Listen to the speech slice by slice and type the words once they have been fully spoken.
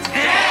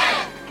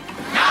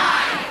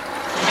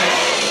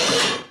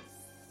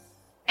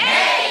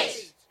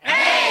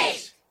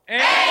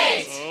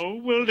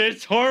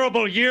this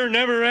horrible year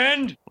never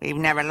end? We've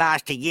never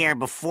lost a year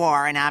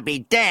before, and I'll be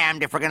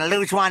damned if we're gonna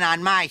lose one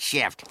on my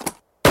shift.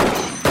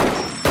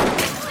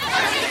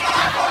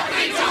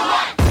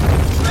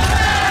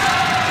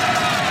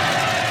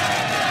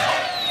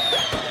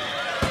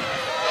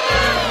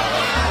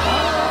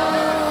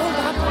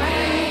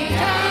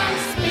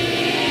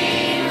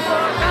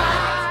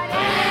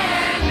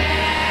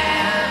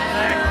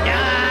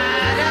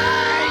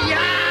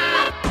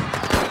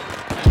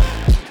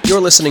 You're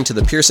listening to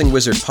the Piercing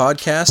Wizard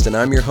podcast, and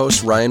I'm your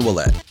host, Ryan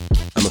Willett.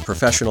 I'm a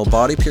professional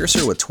body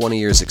piercer with 20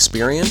 years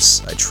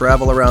experience. I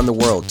travel around the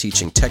world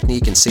teaching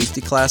technique and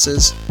safety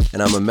classes,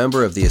 and I'm a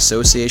member of the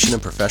Association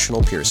of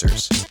Professional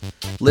Piercers.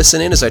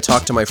 Listen in as I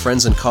talk to my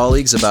friends and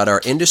colleagues about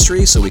our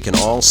industry so we can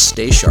all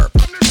stay sharp.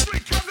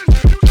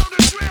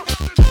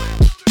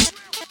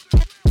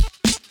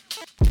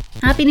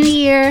 Happy New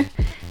Year!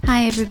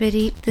 Hi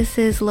everybody, this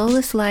is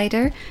Lola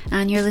Slider,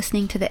 and you're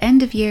listening to the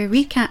end of year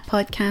recap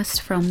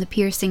podcast from the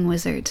Piercing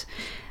Wizard.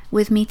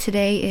 With me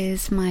today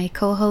is my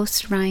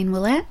co-host Ryan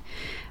Willett.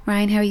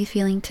 Ryan, how are you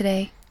feeling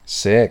today?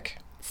 Sick.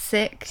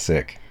 Sick?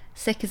 Sick.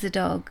 Sick as a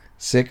dog.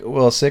 Sick,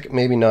 well, sick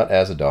maybe not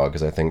as a dog,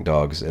 because I think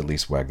dogs at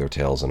least wag their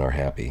tails and are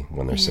happy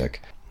when they're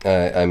sick.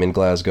 I'm in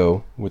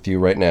Glasgow with you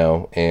right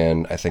now,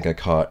 and I think I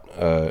caught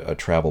a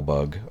travel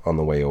bug on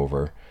the way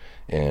over,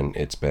 and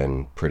it's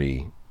been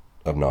pretty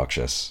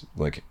obnoxious,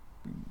 like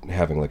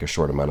having like a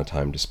short amount of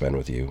time to spend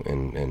with you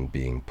and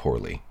being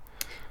poorly.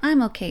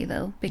 I'm okay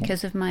though,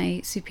 because of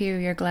my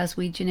superior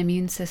Glaswegian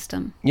immune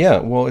system. Yeah,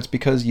 well, it's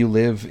because you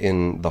live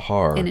in the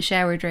Har. In a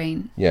shower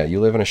drain. Yeah,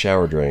 you live in a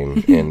shower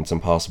drain, and it's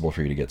impossible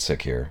for you to get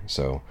sick here.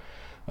 So,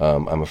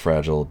 I'm a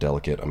fragile,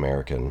 delicate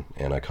American,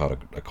 and I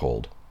caught a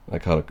cold. I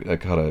caught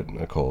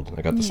a cold.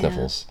 I got the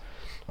sniffles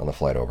on the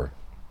flight over.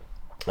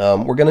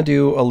 We're gonna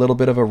do a little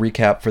bit of a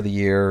recap for the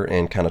year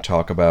and kind of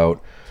talk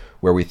about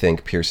where we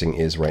think piercing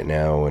is right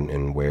now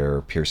and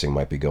where piercing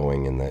might be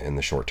going in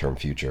the short-term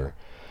future.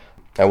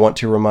 I want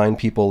to remind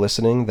people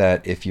listening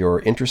that if you're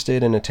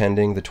interested in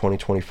attending the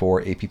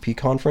 2024 APP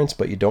conference,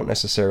 but you don't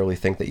necessarily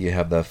think that you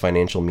have the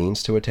financial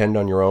means to attend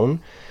on your own,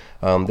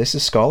 this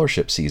is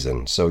scholarship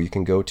season. So you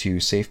can go to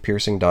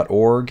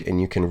safepiercing.org and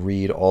you can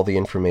read all the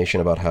information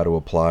about how to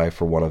apply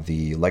for one of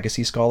the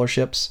legacy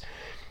scholarships.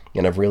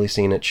 And I've really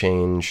seen it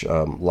change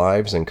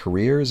lives and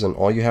careers, and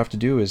all you have to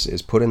do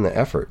is put in the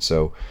effort.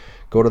 So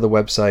go to the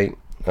website,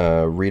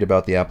 read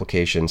about the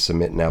application,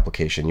 submit an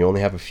application. You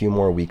only have a few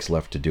more weeks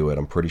left to do it.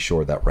 I'm pretty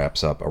sure that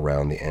wraps up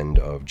around the end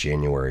of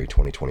January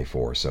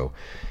 2024. So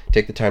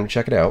take the time to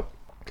check it out.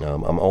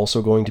 I'm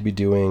also going to be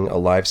doing a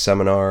live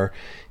seminar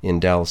in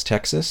Dallas,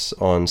 Texas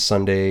on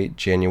Sunday,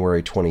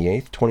 January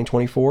 28th,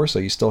 2024. So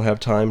you still have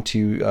time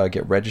to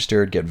get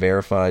registered, get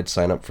verified,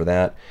 sign up for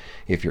that.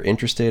 If you're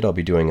interested, I'll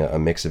be doing a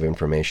mix of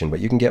information, but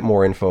you can get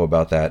more info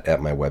about that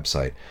at my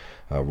website,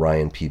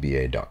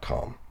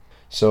 ryanpba.com.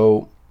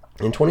 So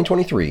in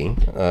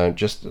 2023,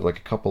 just like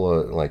a couple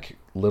of like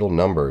little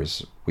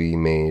numbers, we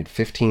made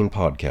 15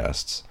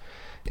 podcasts,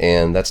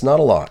 and that's not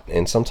a lot.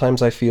 And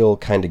sometimes I feel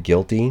kind of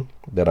guilty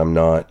that I'm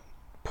not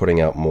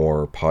putting out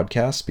more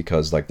podcasts,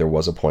 because like there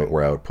was a point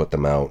where I would put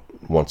them out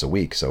once a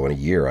week. So in a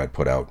year I'd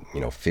put out,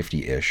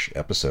 50-ish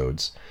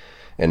episodes,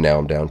 and now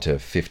I'm down to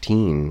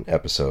 15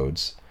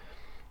 episodes.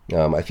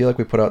 I feel like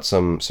we put out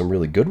some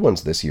really good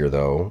ones this year,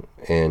 though.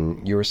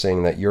 And you were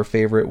saying that your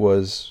favorite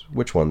was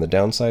which one? The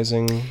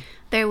downsizing?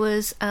 There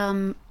was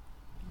one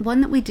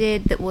that we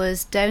did that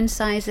was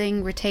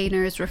downsizing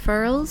retainers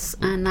referrals,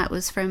 and that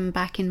was from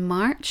back in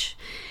March.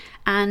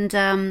 And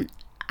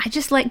I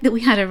just like that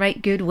we had a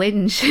right good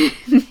whinge.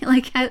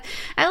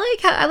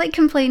 I like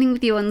complaining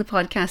with you on the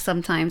podcast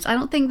sometimes. I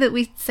don't think that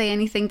we say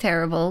anything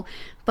terrible,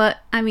 but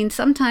I mean,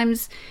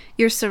 sometimes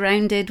you're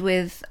surrounded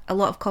with a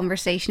lot of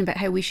conversation about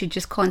how we should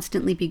just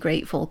constantly be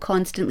grateful,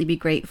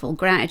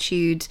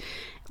 gratitude,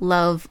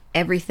 love,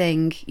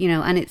 everything,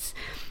 and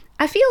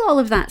I feel all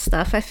of that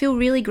stuff. I feel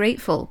really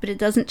grateful, but it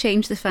doesn't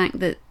change the fact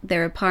that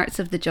there are parts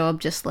of the job,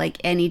 just like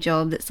any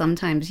job, that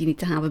sometimes you need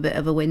to have a bit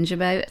of a whinge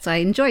about. So I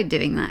enjoyed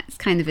doing that. It's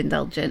kind of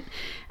indulgent.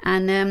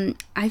 And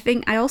I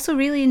think I also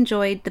really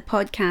enjoyed the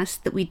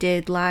podcast that we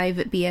did live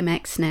at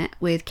BMXNet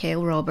with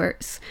Cale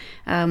Roberts.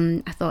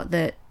 I thought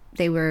that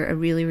they were a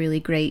really, really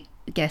great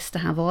guest to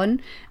have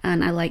on,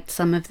 and I liked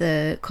some of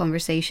the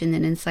conversation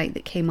and insight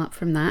that came up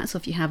from that. So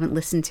if you haven't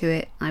listened to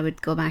it, I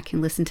would go back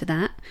and listen to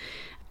that.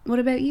 What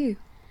about you?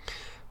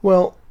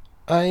 Well,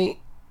 I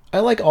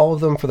like all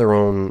of them for their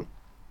own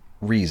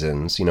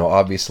reasons.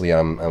 Obviously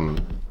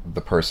I'm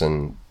the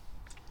person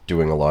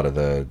doing a lot of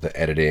the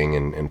editing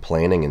and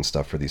planning and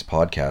stuff for these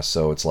podcasts,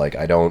 so it's like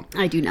I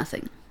do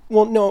nothing.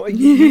 Well, no,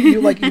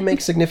 you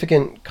make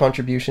significant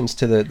contributions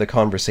to the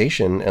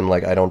conversation, and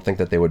like I don't think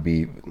that they would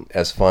be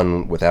as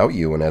fun without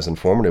you and as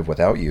informative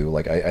without you.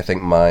 Like I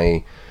think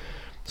my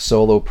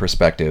solo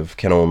perspective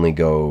can only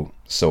go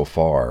so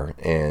far,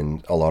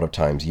 and a lot of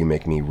times you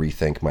make me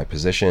rethink my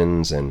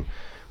positions, and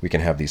we can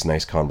have these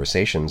nice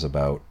conversations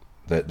about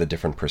the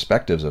different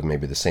perspectives of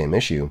maybe the same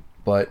issue.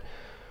 But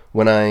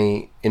when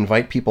I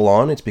invite people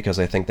on, it's because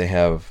I think they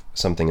have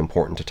something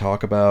important to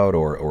talk about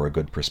or a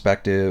good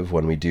perspective.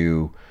 When we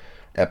do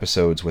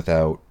episodes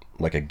without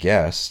like a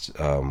guest,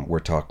 we're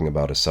talking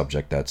about a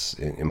subject that's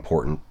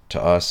important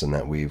to us and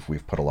that we've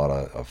put a lot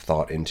of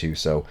thought into.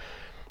 So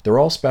they're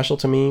all special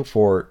to me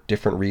for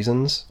different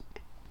reasons.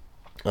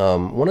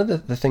 One of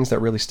the things that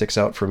really sticks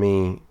out for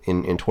me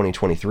in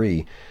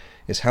 2023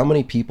 is how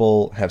many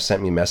people have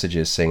sent me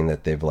messages saying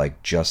that they've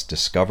like just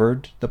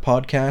discovered the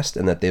podcast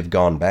and that they've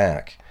gone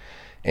back.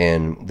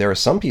 And there are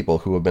some people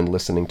who have been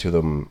listening to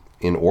them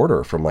in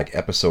order from like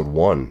episode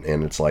 1,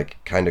 and it's like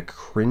kind of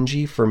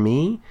cringy for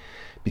me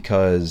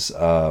because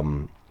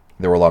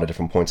there were a lot of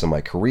different points in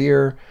my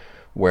career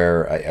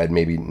where I'd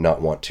maybe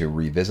not want to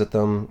revisit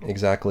them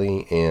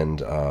exactly, and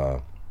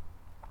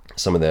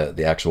some of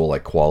the actual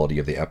like quality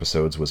of the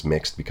episodes was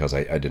mixed because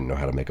I didn't know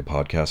how to make a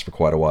podcast for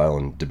quite a while,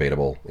 and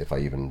debatable if I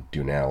even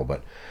do now.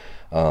 But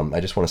I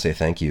just want to say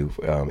thank you.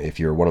 If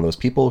you're one of those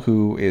people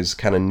who is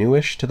kind of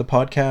newish to the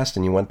podcast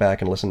and you went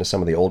back and listened to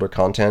some of the older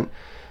content,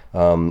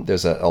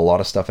 there's a lot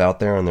of stuff out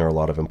there, and there are a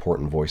lot of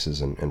important voices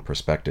and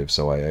perspectives.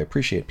 So I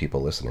appreciate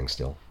people listening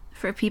still.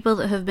 For people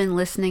that have been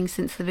listening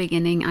since the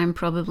beginning, I'm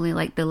probably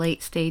like the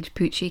late stage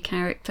Poochie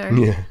character.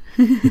 Yeah.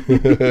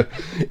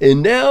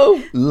 And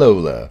now,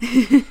 Lola.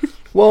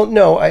 Well,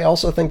 no, I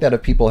also think that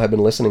if people have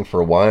been listening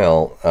for a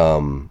while,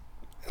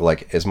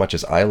 like as much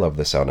as I love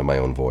the sound of my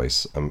own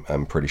voice,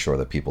 I'm pretty sure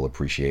that people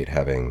appreciate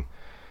having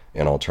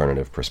an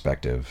alternative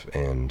perspective,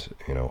 and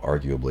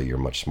arguably you're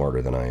much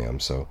smarter than I am.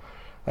 So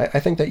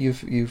I think that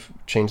you've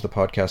changed the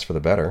podcast for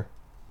the better.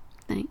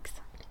 Thanks.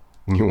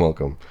 You're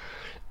welcome.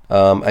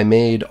 I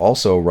made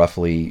also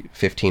roughly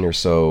 15 or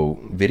so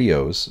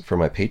videos for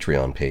my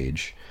Patreon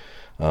page.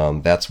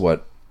 That's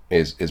what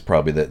is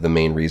probably the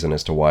main reason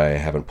as to why I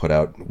haven't put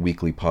out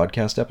weekly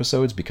podcast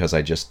episodes, because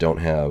I just don't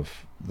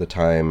have the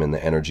time and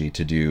the energy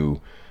to do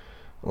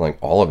like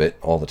all of it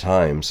all the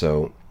time.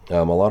 So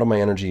a lot of my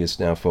energy is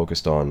now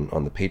focused on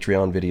the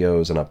Patreon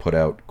videos, and I put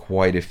out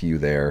quite a few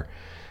there.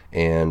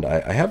 And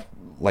I have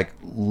like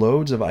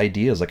loads of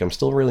ideas. Like I'm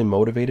still really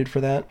motivated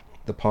for that.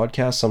 The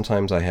podcast,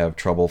 sometimes I have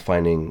trouble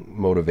finding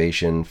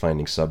motivation,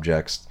 finding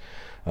subjects.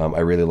 I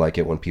really like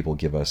it when people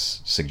give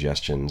us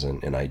suggestions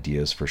and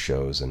ideas for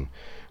shows, and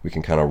we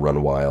can kind of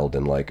run wild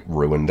and like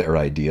ruin their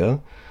idea.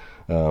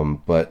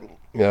 But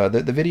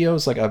the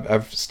videos, like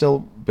I've still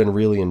been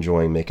really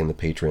enjoying making the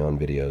Patreon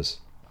videos.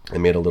 I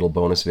made a little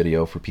bonus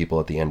video for people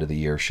at the end of the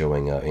year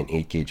showing an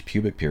 8-gauge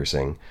pubic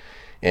piercing,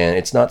 and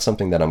it's not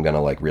something that I'm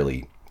gonna like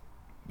really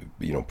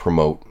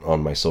promote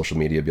on my social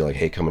media, be like,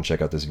 hey, come and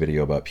check out this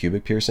video about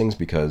pubic piercings,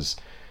 because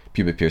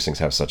pubic piercings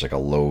have such like a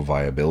low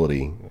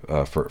viability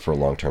for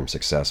long-term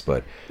success.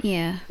 But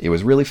yeah, it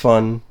was really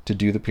fun to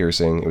do the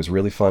piercing. It was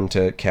really fun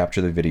to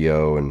capture the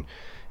video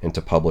and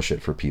to publish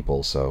it for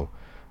people. So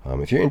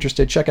if you're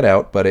interested, check it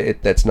out.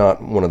 But that's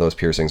not one of those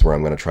piercings where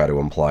I'm going to try to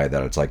imply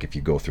that it's like if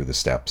you go through the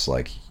steps,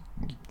 like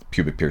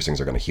pubic piercings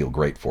are going to heal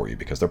great for you,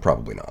 because they're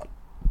probably not.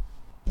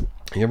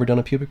 Have you ever done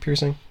a pubic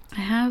piercing?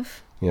 I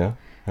have. Yeah?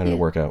 How did it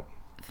work out?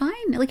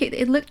 Fine. Like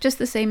it looked just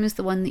the same as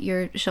the one that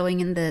you're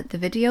showing in the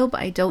video, but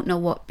I don't know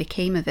what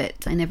became of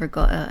it. I never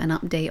got an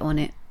update on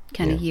it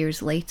kind of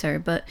years later.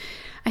 But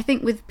I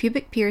think with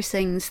pubic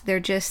piercings, they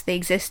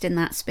exist in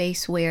that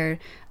space where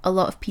a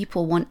lot of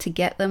people want to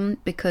get them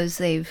because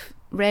they've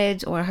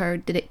read or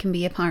heard that it can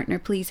be a partner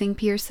pleasing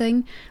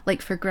piercing,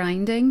 like for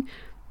grinding.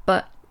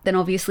 But then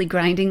obviously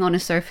grinding on a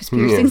surface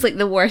piercing is like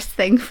the worst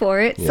thing for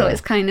it. So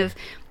it kind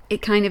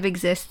of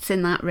exists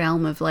in that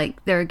realm of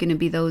like there are going to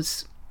be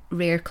those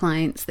rare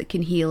clients that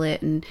can heal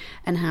it and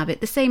have it.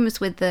 The same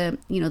as with the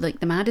like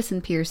the Madison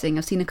piercing.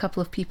 I've seen a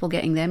couple of people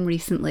getting them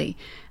recently,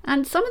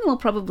 and some of them will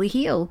probably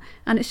heal,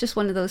 and it's just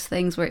one of those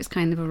things where it's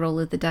kind of a roll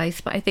of the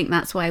dice. But I think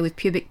that's why with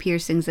pubic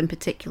piercings in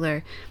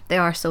particular, they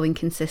are so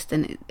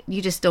inconsistent.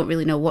 You just don't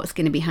really know what's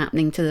going to be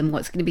happening to them,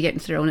 what's going to be getting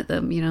thrown at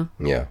them,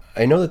 Yeah,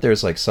 I know that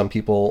there's like some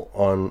people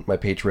on my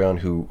Patreon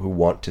who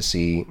want to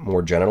see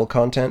more genital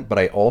content, but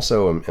I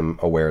also am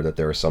aware that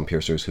there are some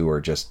piercers who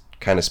are just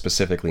kind of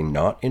specifically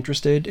not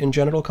interested in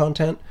genital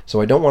content.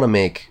 So I don't want to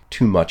make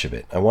too much of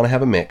it. I want to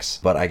have a mix,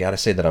 but I gotta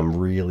say that I'm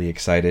really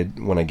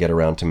excited when I get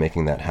around to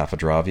making that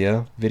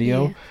Hafadravia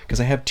video, because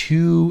I have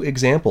 2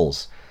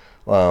 examples.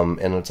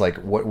 And it's like,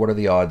 what are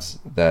the odds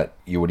that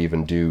you would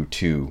even do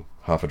 2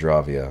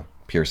 Hafadravia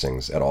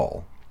piercings at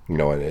all?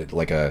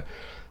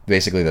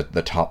 Basically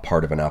the top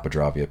part of an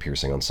apodravia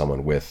piercing on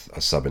someone with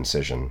a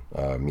sub-incision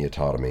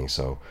myototomy.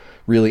 So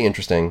really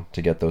interesting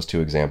to get those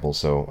 2 examples.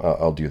 So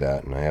I'll do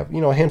that. And I have,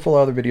 a handful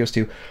of other videos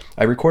too.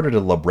 I recorded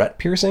a labret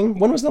piercing.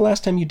 When was the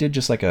last time you did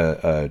just like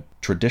a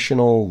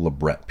traditional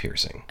labret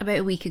piercing? About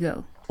a week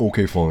ago.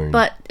 Okay, fine.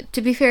 But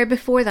to be fair,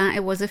 before that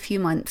it was a few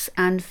months.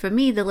 And for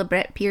me, the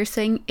labret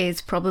piercing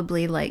is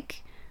probably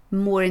like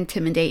more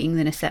intimidating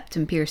than a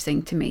septum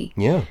piercing to me.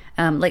 Yeah.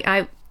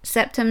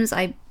 Septums,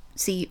 I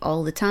see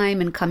all the time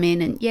and come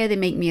in, and they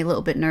make me a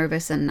little bit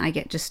nervous, and I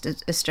get just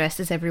as stressed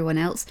as everyone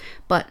else.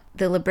 But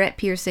the labret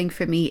piercing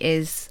for me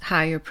is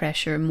higher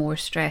pressure, more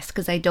stress,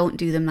 because I don't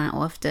do them that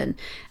often,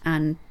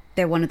 and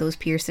they're one of those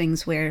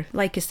piercings where,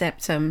 like a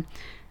septum,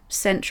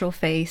 central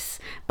face,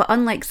 but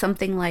unlike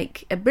something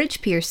like a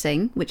bridge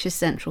piercing, which is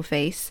central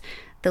face,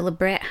 the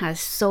labret has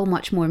so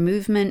much more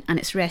movement, and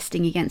it's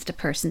resting against a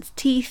person's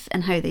teeth,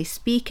 and how they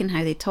speak and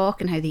how they talk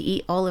and how they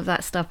eat. All of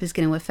that stuff is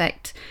going to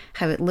affect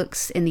how it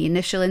looks in the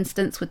initial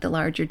instance with the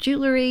larger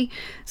jewellery.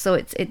 So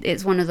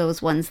it's one of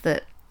those ones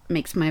that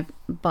makes my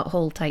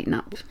butthole tighten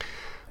up.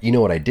 You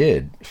know what I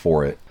did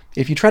for it?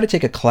 If you try to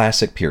take a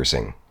classic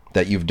piercing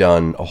that you've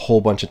done a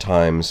whole bunch of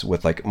times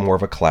with like more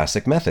of a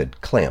classic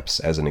method, clamps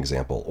as an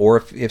example,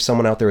 or if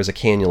someone out there is a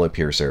cannula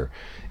piercer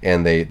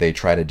and they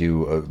try to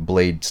do a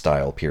blade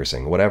style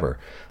piercing, whatever,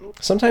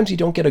 sometimes you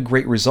don't get a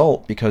great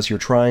result because you're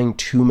trying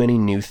too many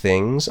new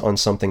things on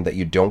something that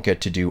you don't get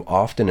to do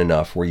often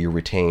enough where you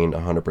retain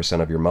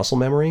 100% of your muscle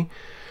memory.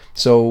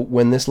 So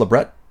when this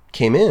labret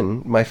came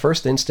in, my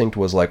first instinct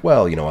was like,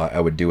 well, I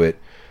would do it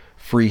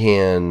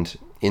freehand,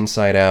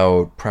 inside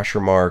out, pressure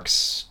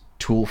marks,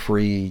 tool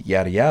free,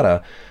 yada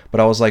yada.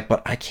 But I was like,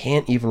 but I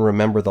can't even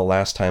remember the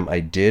last time I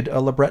did a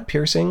labret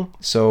piercing.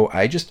 So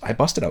I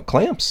busted out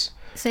clamps.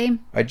 Same.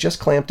 I just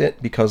clamped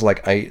it because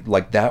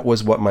that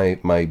was what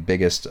my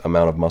biggest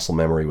amount of muscle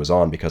memory was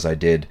on, because I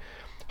did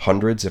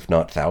hundreds, if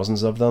not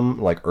thousands of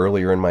them, like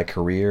earlier in my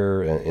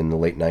career in the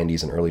late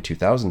 90s and early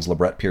 2000s.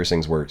 Labret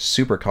piercings were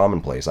super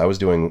commonplace. I was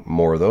doing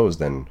more of those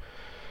than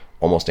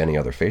almost any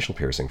other facial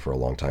piercing for a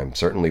long time,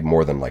 certainly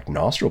more than like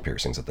nostril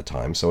piercings at the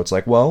time. So it's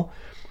like, well,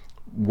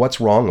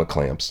 what's wrong with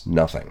clamps?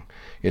 Nothing.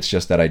 It's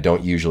just that I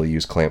don't usually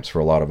use clamps for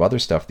a lot of other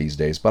stuff these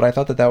days, but I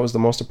thought that was the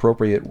most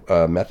appropriate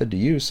method to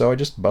use, so I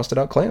just busted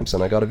out clamps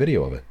and I got a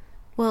video of it.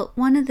 Well,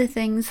 one of the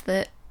things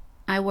that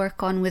I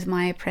work on with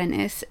my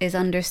apprentice is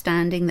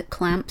understanding that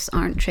clamps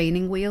aren't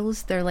training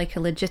wheels. They're like a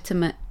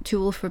legitimate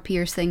tool for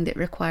piercing that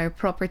require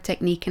proper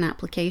technique and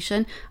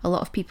application. A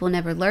lot of people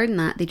never learn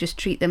that. They just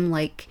treat them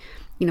like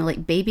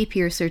baby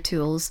piercer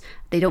tools.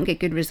 They don't get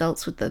good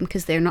results with them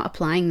because they're not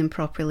applying them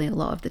properly a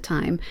lot of the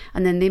time.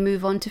 And then they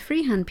move on to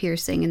freehand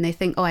piercing and they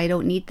think, oh, I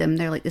don't need them.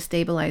 They're like the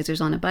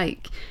stabilizers on a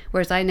bike.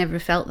 Whereas I never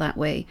felt that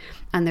way.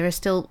 And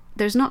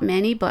there's not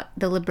many, but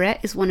the labret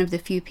is one of the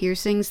few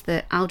piercings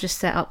that I'll just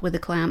set up with a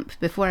clamp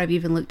before I've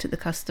even looked at the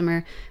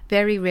customer.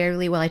 Very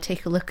rarely will I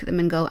take a look at them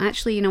and go,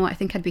 actually, you know what, I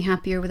think I'd be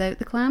happier without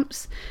the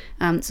clamps.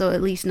 So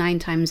at least 9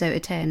 times out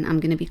of 10, I'm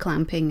going to be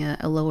clamping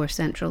a lower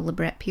central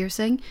labret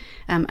piercing.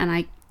 And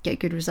I get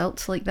good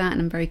results like that,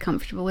 and I'm very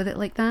comfortable with it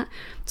like that.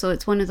 So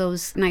it's one of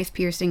those nice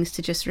piercings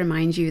to just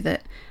remind you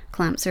that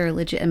clamps are a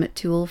legitimate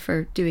tool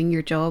for doing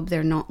your job.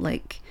 They're not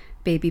like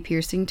baby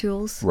piercing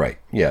tools. Right.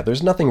 Yeah,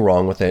 there's nothing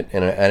wrong with it.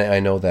 And I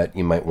know that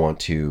you might want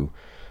to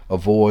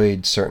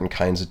avoid certain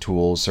kinds of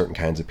tools, certain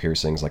kinds of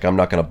piercings. Like I'm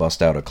not going to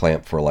bust out a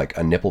clamp for like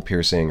a nipple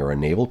piercing or a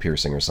navel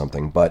piercing or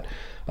something, but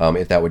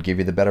if that would give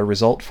you the better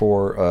result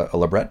for a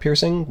labret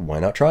piercing, why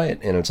not try it?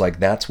 And it's like,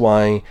 that's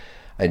why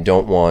I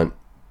don't want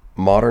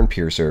modern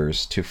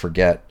piercers to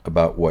forget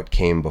about what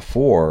came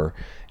before,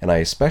 and I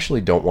especially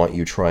don't want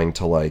you trying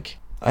to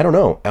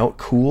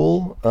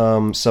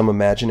outcool some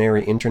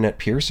imaginary internet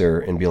piercer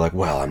and be like,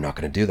 well, I'm not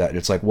going to do that.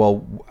 It's like,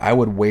 well, I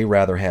would way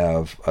rather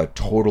have a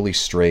totally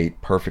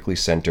straight, perfectly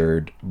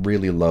centered,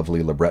 really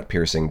lovely labret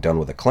piercing done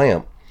with a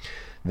clamp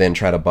than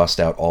try to bust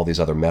out all these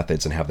other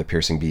methods and have the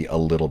piercing be a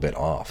little bit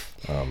off.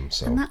 And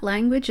that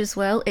language as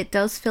well, it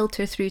does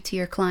filter through to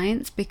your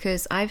clients,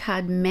 because I've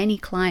had many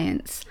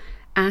clients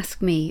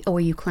ask me, oh, are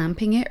you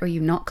clamping it or are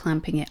you not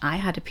clamping it? I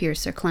had a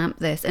piercer clamp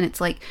this. And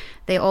it's like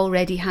they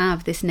already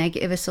have this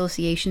negative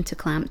association to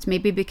clamps,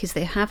 maybe because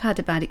they have had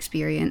a bad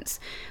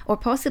experience, or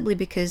possibly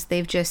because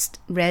they've just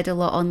read a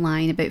lot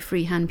online about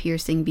freehand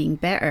piercing being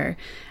better,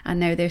 and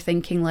now they're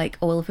thinking like,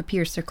 oh, well, if a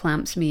piercer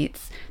clamps me,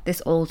 it's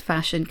this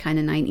old-fashioned kind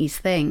of 90s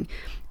thing.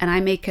 And I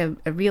make a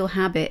real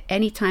habit,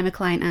 anytime a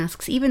client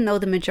asks, even though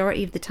the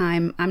majority of the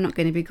time I'm not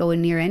going to be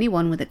going near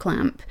anyone with a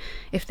clamp,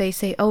 if they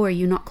say, oh, are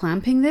you not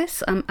clamping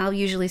this? I'll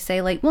usually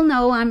say like, well,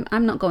 no,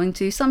 I'm not going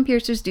to. Some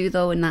piercers do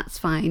though, and that's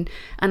fine.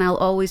 And I'll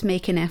always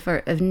make an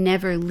effort of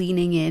never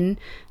leaning in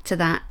to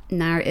that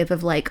narrative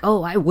of like,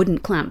 oh, I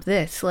wouldn't clamp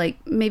this. Like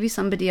maybe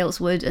somebody else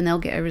would and they'll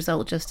get a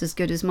result just as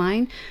good as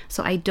mine.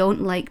 So I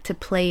don't like to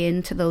play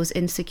into those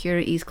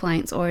insecurities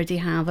clients already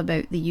have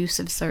about the use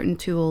of certain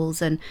tools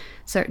and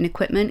certain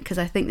equipment, because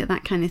I think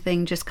that kind of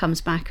thing just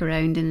comes back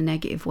around in a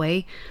negative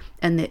way,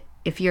 and that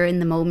if you're in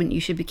the moment, you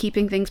should be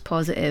keeping things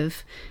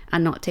positive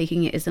and not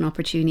taking it as an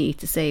opportunity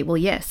to say, well,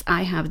 yes,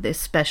 I have this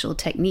special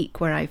technique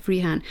where I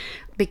freehand,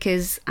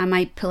 because I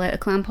might pull out a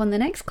clamp on the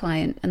next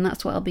client and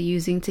that's what I'll be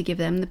using to give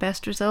them the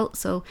best result.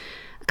 So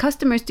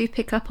customers do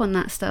pick up on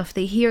that stuff.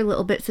 They hear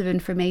little bits of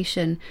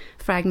information,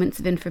 fragments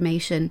of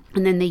information,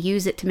 and then they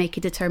use it to make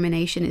a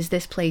determination, is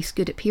this place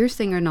good at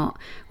piercing or not,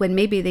 when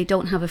maybe they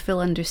don't have a full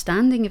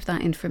understanding of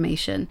that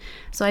information.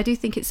 So I do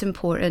think it's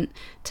important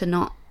to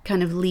not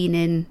kind of lean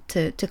in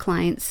to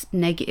clients'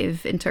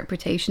 negative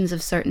interpretations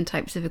of certain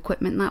types of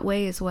equipment that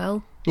way as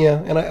well.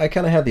 Yeah, and I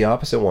kind of had the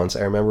opposite once.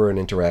 I remember an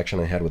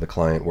interaction I had with a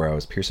client where I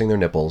was piercing their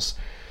nipples,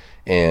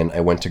 and I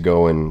went to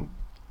go and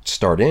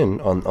start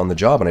in on the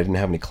job, and I didn't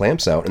have any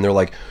clamps out, and they're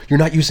like, "You're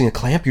not using a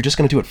clamp, you're just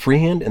going to do it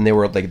freehand?" And they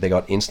were like, they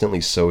got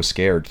instantly so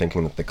scared,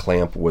 thinking that the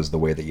clamp was the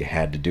way that you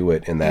had to do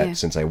it, and that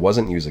since I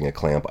wasn't using a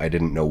clamp, I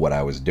didn't know what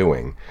I was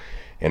doing.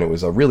 And it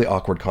was a really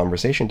awkward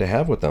conversation to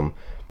have with them.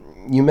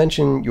 You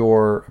mentioned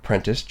your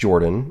apprentice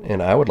Jordan,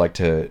 and I would like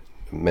to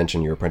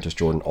mention your apprentice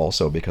Jordan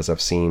also, because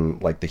I've seen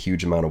like the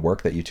huge amount of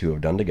work that you two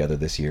have done together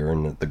this year,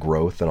 and the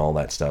growth and all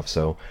that stuff.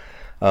 So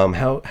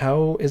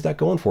how is that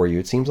going for you?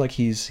 It seems like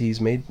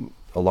he's made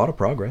a lot of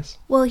progress.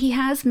 Well, he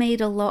has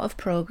made a lot of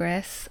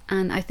progress,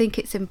 and I think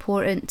it's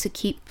important to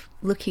keep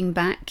looking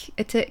back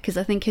at it, because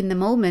I think in the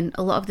moment,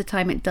 a lot of the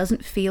time, it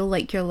doesn't feel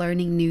like you're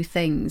learning new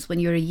things when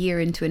you're a year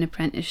into an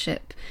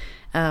apprenticeship,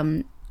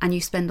 and you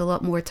spend a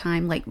lot more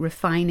time like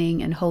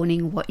refining and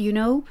honing what you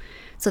know.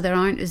 So there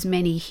aren't as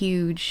many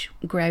huge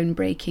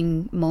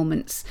groundbreaking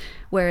moments.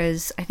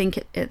 Whereas I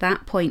think at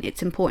that point,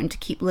 it's important to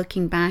keep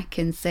looking back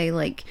and say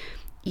like,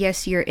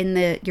 yes, you're in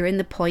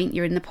the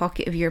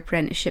pocket of your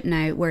apprenticeship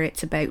now where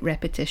it's about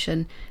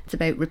repetition. It's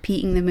about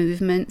repeating the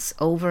movements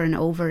over and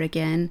over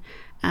again,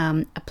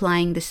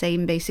 applying the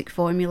same basic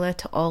formula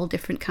to all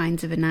different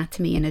kinds of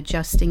anatomy and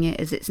adjusting it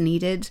as it's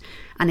needed.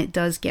 And it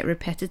does get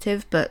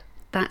repetitive, but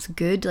that's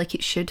good. Like,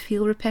 it should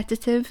feel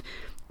repetitive.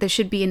 There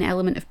should be an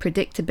element of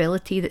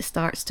predictability that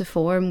starts to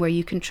form where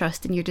you can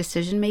trust in your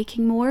decision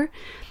making more.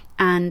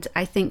 And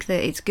I think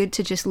that it's good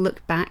to just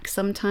look back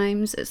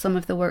sometimes at some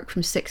of the work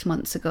from 6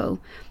 months ago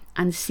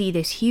and see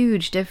this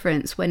huge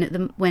difference when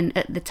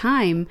at the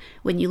time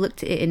when you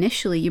looked at it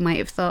initially, you might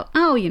have thought,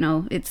 oh, you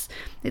know, it's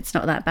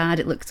not that bad,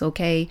 it looks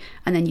okay,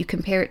 and then you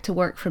compare it to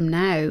work from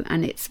now,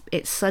 and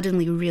it's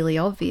suddenly really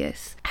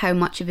obvious how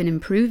much of an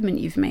improvement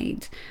you've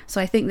made.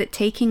 So I think that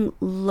taking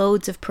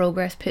loads of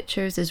progress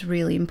pictures is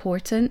really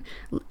important.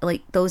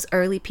 Like those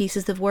early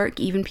pieces of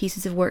work, even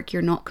pieces of work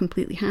you're not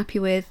completely happy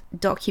with,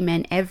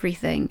 document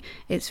everything.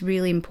 It's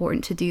really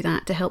important to do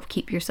that to help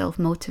keep yourself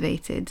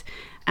motivated.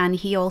 And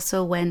he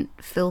also went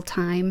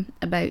full-time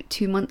about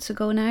 2 months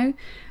ago now,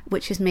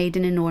 which has made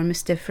an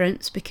enormous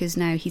difference because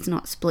now he's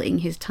not splitting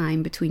his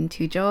time between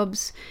 2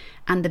 jobs.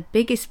 And the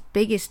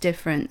biggest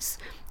difference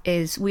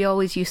is we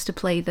always used to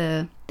play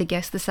the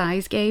guess the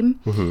size game.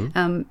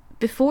 Mm-hmm.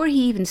 Before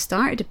he even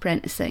started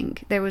apprenticing,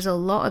 there was a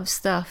lot of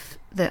stuff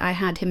that I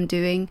had him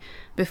doing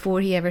before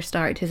he ever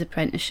started his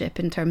apprenticeship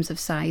in terms of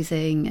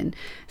sizing and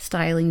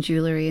styling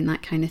jewellery and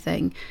that kind of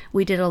thing.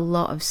 We did a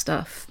lot of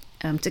stuff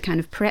to kind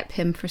of prep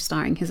him for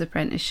starting his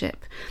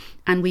apprenticeship.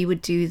 And we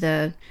would do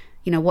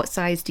what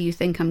size do you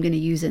think I'm going to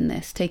use in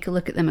this? Take a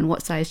look at them and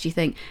what size do you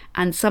think?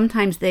 And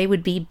sometimes they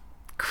would be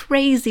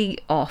crazy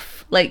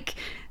off. Like,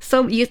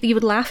 so you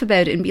would laugh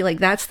about it and be like,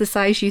 that's the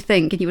size you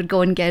think? And you would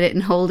go and get it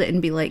and hold it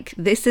and be like,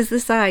 this is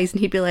the size. And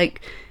he'd be like,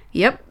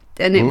 yep.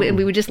 And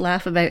we would just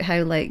laugh about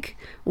how like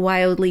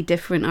wildly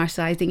different our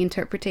sizing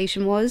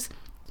interpretation was.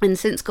 And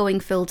since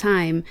going full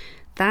time,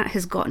 that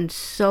has gotten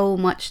so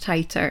much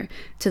tighter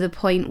to the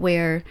point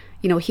where,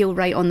 you know, he'll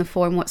write on the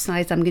form what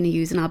size I'm going to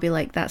use and I'll be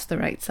like, that's the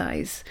right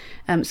size.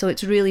 So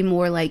it's really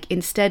more like,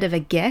 instead of a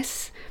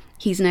guess,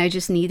 he's now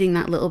just needing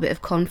that little bit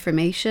of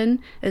confirmation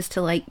as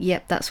to like,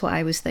 yep, that's what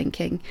I was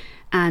thinking.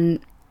 And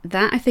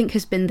that I think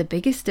has been the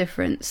biggest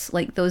difference,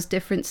 like those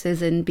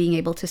differences in being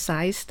able to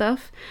size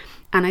stuff.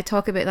 And I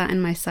talk about that in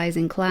my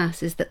sizing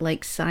class, is that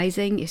like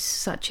sizing is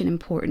such an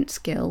important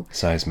skill.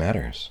 Size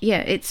matters.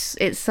 Yeah, it's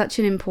such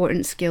an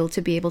important skill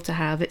to be able to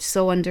have. It's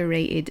so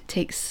underrated. It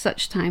takes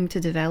such time to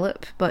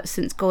develop. But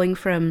since going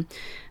from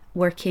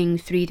working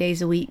 3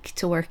 days a week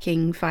to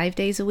working 5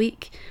 days a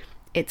week,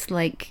 it's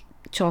like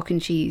chalk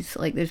and cheese.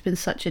 Like there's been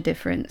such a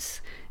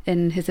difference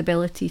in his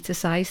ability to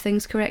size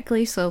things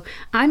correctly. So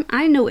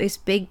I notice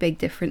big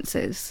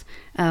differences,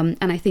 and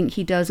I think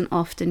he doesn't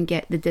often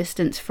get the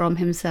distance from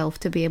himself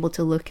to be able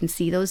to look and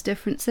see those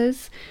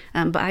differences,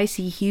 but I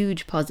see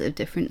huge positive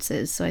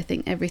differences. So I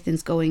think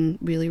everything's going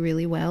really,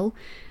 really well,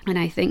 and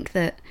I think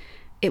that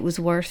it was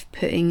worth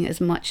putting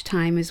as much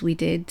time as we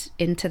did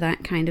into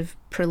that kind of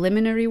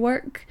preliminary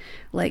work,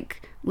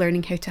 like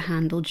learning how to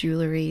handle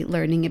jewellery,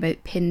 learning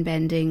about pin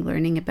bending,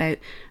 learning about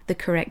the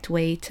correct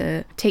way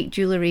to take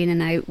jewellery in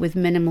and out with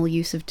minimal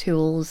use of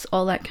tools.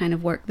 All that kind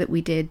of work that we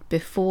did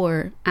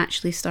before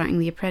actually starting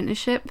the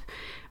apprenticeship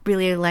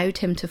really allowed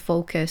him to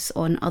focus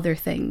on other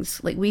things.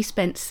 Like we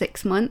spent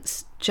 6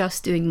 months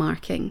just doing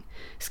marking,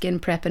 skin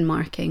prep and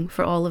marking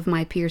for all of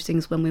my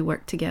piercings when we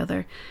worked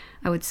together.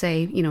 I would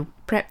say, you know,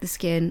 prep the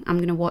skin. I'm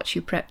going to watch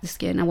you prep the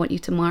skin. I want you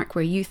to mark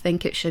where you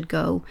think it should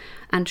go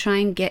and try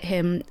and get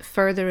him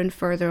further and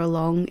further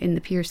along in the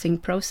piercing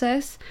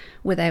process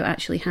without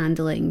actually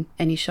handling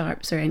any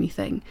sharps or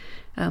anything,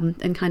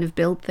 and kind of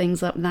build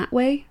things up that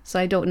way.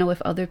 So I don't know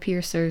if other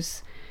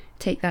piercers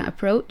take that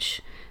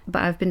approach,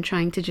 but I've been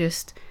trying to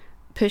just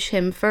push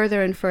him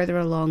further and further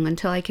along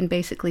until I can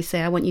basically say,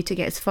 I want you to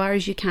get as far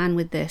as you can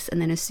with this,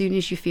 and then as soon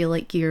as you feel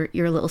like you're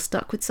a little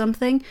stuck with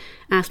something,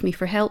 ask me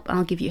for help,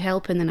 I'll give you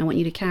help, and then I want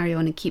you to carry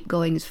on and keep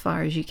going as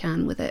far as you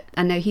can with it.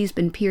 And now he's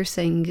been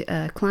piercing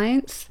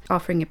clients,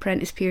 offering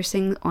apprentice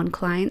piercing on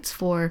clients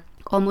for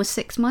almost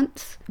 6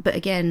 months, but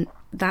again,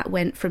 that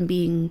went from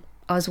being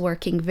us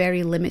working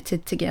very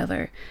limited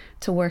together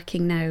to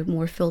working now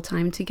more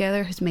full-time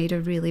together has made a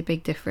really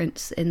big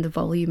difference in the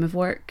volume of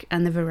work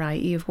and the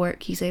variety of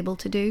work he's able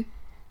to do.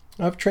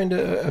 I've trained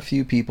a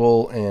few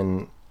people,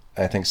 and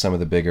I think some of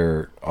the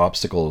bigger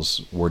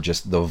obstacles were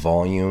just the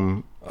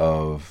volume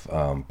of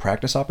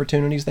practice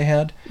opportunities they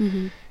had.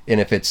 Mm-hmm. And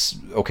if it's,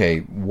 okay,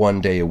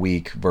 1 day a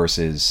week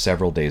versus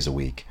several days a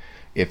week,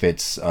 if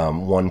it's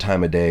one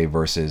time a day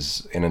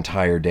versus an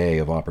entire day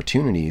of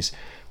opportunities,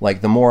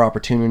 like the more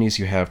opportunities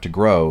you have to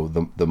grow,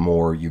 the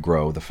more you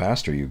grow, the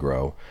faster you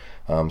grow.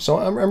 So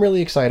I'm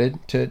really excited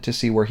to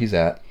see where he's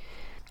at.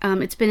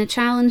 It's been a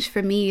challenge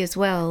for me as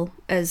well,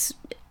 as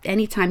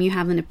anytime you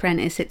have an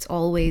apprentice, it's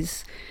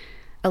always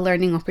a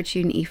learning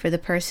opportunity for the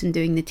person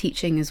doing the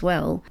teaching as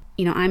well.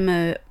 You know, I'm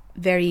a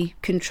very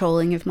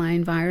controlling of my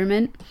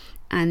environment,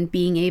 and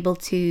being able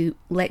to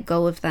let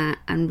go of that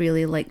and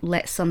really like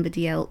let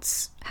somebody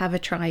else have a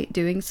try at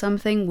doing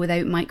something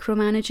without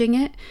micromanaging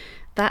it,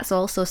 that's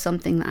also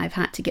something that I've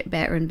had to get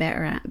better and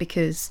better at,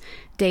 because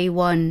day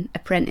one,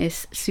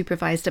 apprentice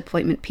supervised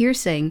appointment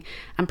piercing,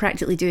 I'm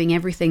practically doing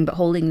everything but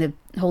holding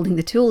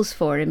the tools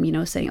for him, you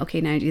know, saying, okay,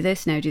 now do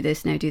this, now do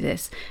this, now do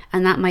this.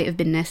 And that might have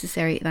been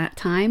necessary at that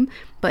time,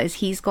 but as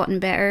he's gotten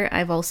better,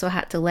 I've also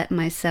had to let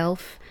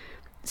myself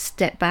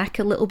step back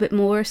a little bit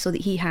more so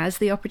that he has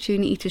the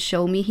opportunity to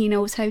show me he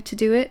knows how to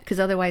do it, because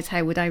otherwise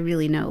how would I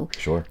really know?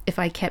 Sure. If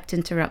I kept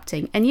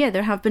interrupting. And yeah,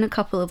 there have been a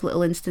couple of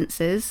little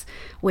instances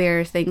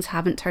where things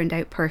haven't turned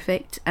out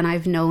perfect, and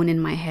I've known in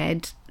my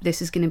head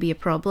this is going to be a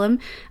problem,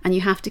 and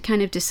you have to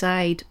kind of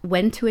decide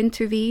when to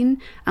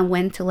intervene and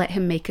when to let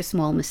him make a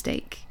small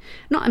mistake.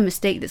 Not a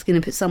mistake that's going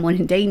to put someone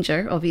in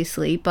danger,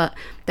 obviously, but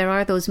there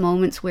are those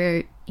moments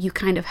where you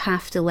kind of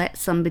have to let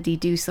somebody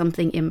do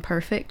something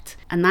imperfect,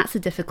 and that's a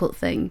difficult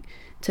thing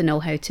to know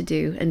how to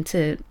do, and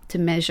to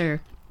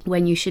measure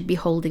when you should be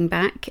holding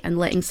back and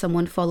letting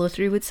someone follow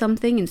through with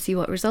something and see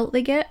what result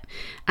they get,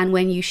 and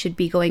when you should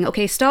be going,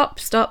 okay, stop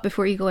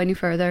before you go any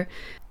further.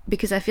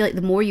 Because I feel like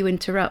the more you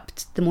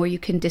interrupt, the more you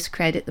can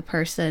discredit the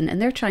person,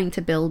 and they're trying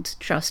to build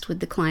trust with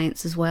the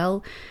clients as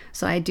well.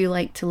 So I do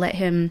like to let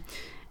him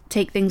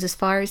take things as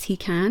far as he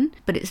can,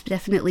 but it's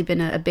definitely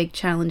been a big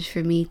challenge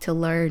for me to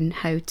learn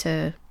how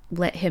to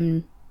let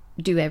him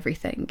do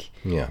everything.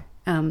 Yeah.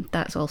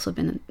 That's also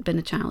been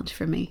a challenge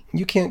for me.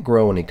 You can't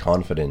grow any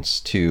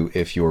confidence too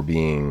if you're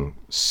being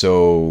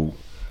so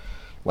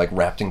like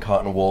wrapped in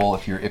cotton wool.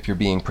 If you're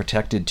being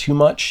protected too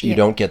much, you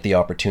don't get the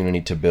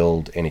opportunity to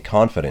build any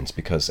confidence,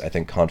 because I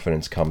think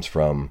confidence comes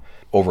from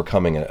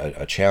overcoming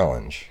a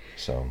challenge.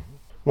 So,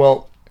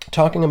 well,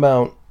 talking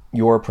about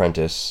your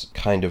apprentice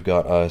kind of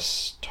got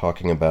us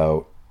talking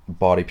about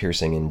body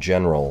piercing in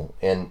general,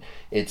 and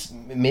it's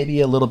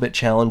maybe a little bit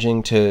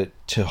challenging to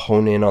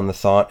hone in on the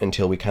thought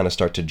until we kind of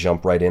start to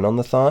jump right in on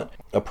the thought.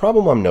 A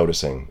problem I'm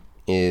noticing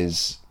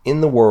is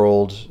in the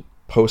world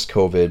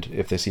post-COVID,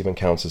 if this even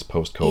counts as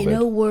post-COVID.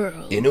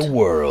 In a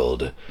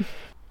world.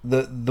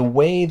 The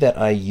way that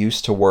I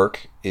used to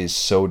work is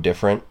so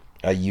different.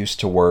 I used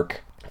to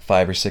work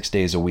 5 or 6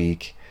 days a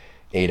week,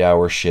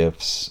 8-hour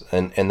shifts,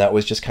 and that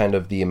was just kind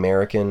of the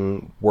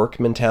American work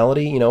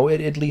mentality, you know,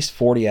 at least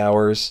 40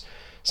 hours,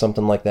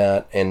 something like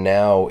that. And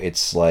now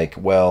it's like,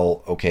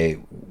 well, okay,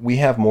 we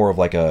have more of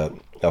like a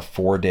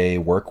 4-day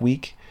work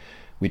week.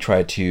 We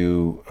try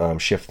to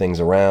shift things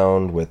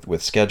around with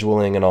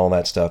scheduling and all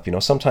that stuff. You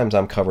know, sometimes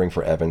I'm covering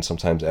for Evan,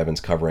 sometimes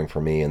Evan's covering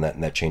for me, and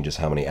that changes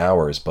how many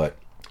hours. But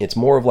it's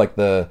more of like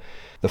the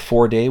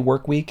 4-day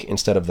work week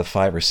instead of the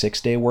 5 or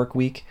 6 day work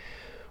week,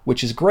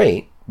 which is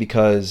great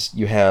because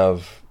you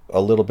have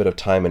a little bit of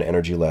time and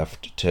energy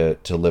left to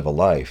live a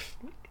life.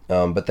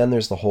 But then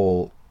there's the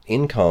whole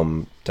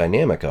income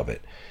dynamic of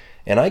it.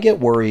 And I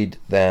get worried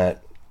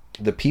that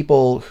the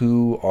people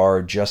who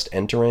are just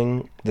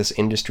entering this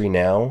industry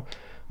now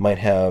might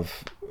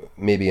have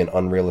maybe an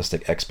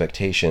unrealistic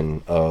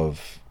expectation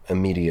of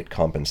immediate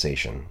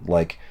compensation.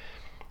 Like,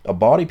 a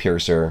body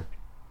piercer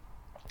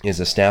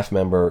is a staff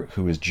member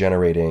who is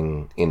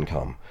generating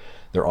income.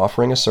 They're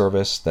offering a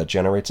service that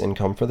generates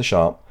income for the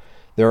shop.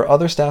 There are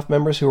other staff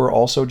members who are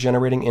also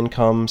generating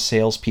income,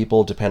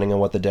 salespeople, depending on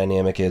what the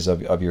dynamic is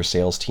of your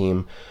sales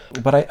team.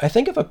 But I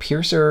think if a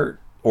piercer,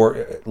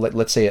 or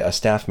let's say a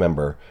staff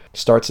member,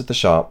 starts at the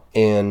shop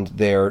and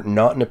they're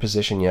not in a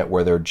position yet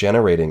where they're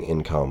generating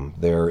income,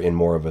 they're in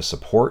more of a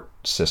support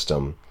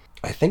system,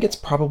 I think it's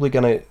probably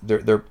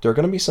there are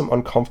going to be some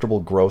uncomfortable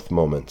growth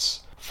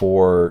moments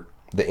for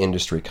the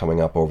industry coming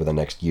up over the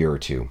next year or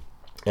two.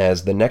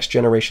 As the next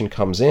generation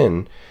comes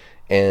in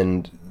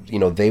and, you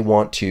know, they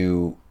want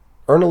to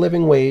earn a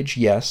living wage,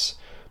 yes,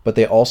 but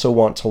they also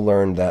want to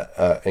learn that,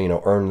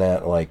 earn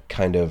that like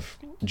kind of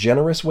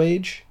generous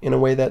wage in a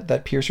way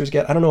that piercers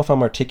get. I don't know if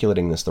I'm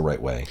articulating this the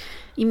right way.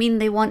 You mean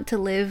they want to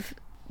live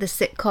the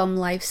sitcom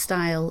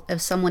lifestyle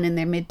of someone in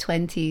their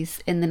mid-20s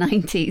in the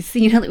 90s,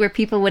 you know, where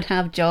people would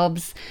have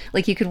jobs,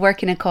 like you could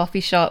work in a coffee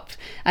shop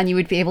and you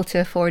would be able to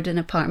afford an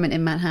apartment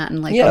in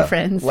Manhattan, like on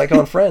Friends. Like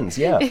on Friends,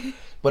 yeah.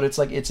 But it's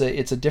like it's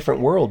a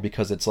different world,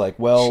 because it's like,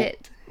 well,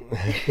 shit.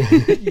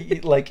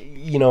 like,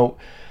 you know,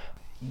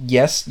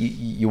 yes,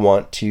 you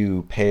want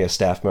to pay a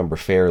staff member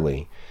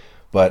fairly,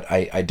 but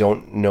I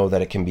don't know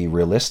that it can be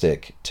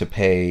realistic to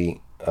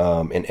pay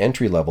an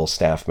entry-level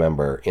staff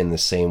member in the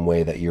same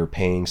way that you're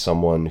paying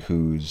someone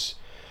who's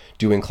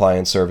doing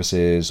client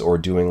services or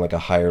doing like a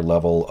higher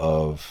level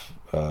of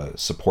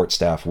support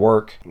staff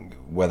work,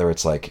 whether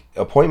it's like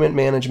appointment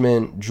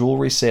management,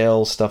 jewelry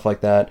sales, stuff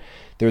like that.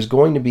 There's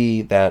going to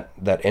be that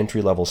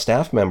entry-level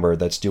staff member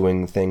that's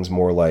doing things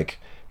more like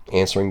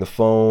answering the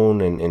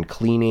phone and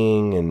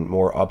cleaning and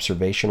more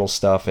observational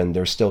stuff, and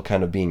they're still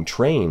kind of being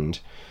trained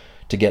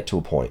to get to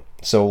a point.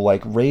 So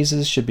like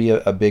raises should be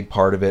a big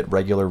part of it.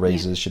 Regular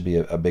raises should be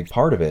a big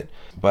part of it.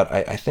 But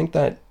I think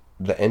that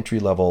the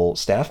entry-level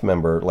staff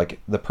member, like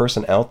the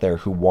person out there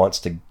who wants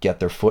to get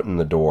their foot in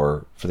the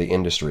door for the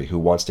industry, who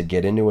wants to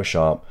get into a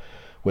shop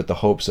with the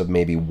hopes of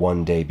maybe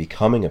one day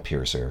becoming a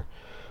piercer,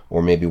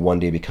 or maybe one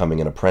day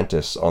becoming an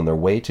apprentice on their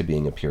way to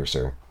being a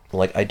piercer.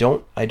 Like I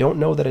don't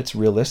know that it's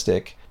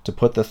realistic to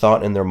put the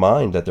thought in their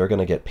mind that they're going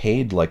to get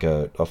paid like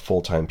a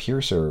full-time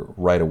piercer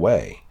right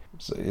away.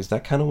 So is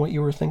that kind of what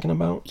you were thinking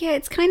about? Yeah,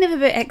 it's kind of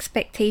about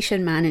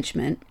expectation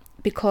management,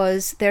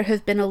 because there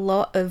have been a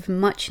lot of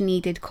much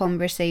needed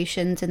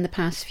conversations in the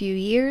past few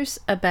years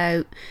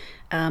about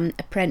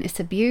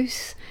apprentice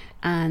abuse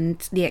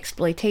and the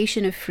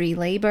exploitation of free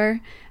labour,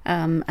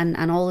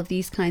 and all of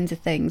these kinds of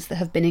things that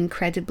have been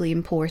incredibly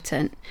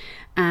important.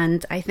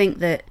 And I think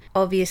that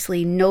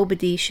obviously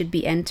nobody should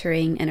be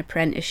entering an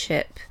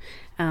apprenticeship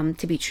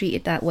to be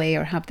treated that way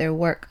or have their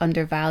work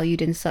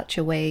undervalued in such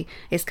a way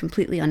is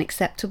completely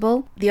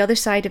unacceptable. The other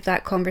side of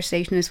that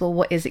conversation is, well,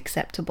 what is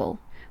acceptable?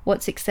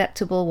 What's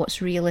acceptable, what's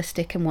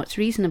realistic, and what's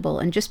reasonable?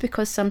 And just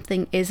because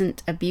something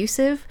isn't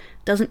abusive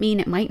doesn't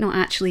mean it might not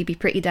actually be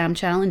pretty damn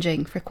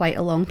challenging for quite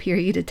a long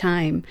period of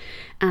time.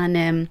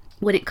 And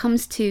when it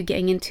comes to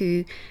getting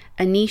into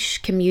a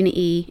niche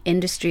community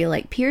industry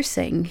like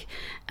piercing,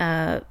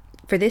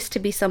 for this to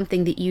be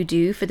something that you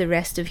do for the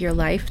rest of your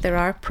life, there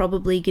are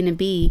probably going to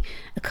be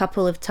a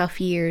couple of tough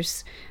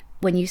years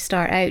when you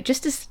start out,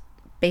 just as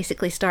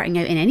basically starting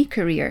out in any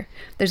career.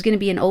 There's going to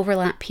be an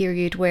overlap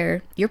period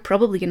where you're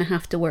probably going to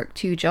have to work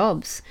 2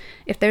 jobs.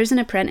 If there's an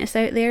apprentice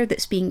out there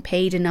that's being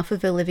paid enough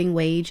of a living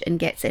wage and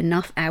gets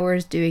enough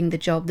hours doing the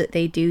job that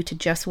they do to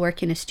just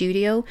work in a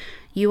studio,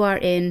 you are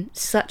in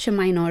such a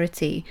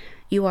minority.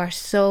 You are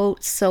so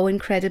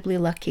incredibly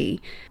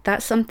lucky.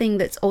 That's something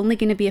that's only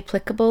going to be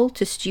applicable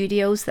to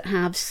studios that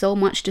have so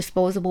much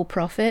disposable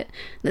profit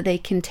that they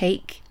can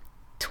take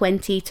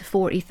 £20,000 to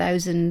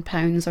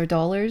 £40,000 or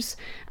dollars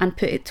and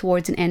put it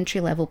towards an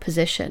entry-level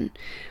position.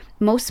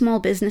 Most small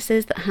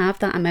businesses that have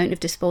that amount of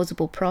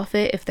disposable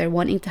profit, if they're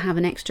wanting to have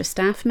an extra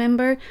staff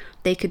member,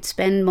 they could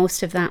spend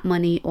most of that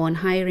money on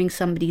hiring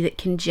somebody that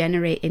can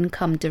generate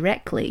income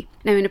directly.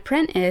 Now, an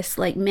apprentice,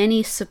 like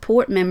many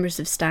support members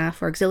of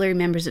staff or auxiliary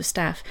members of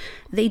staff,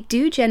 they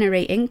do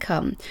generate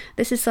income.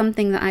 This is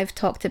something that I've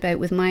talked about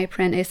with my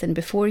apprentice, and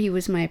before he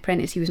was my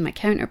apprentice, he was my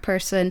counter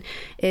person,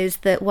 is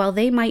that while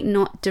they might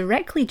not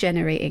directly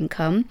generate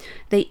income,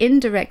 they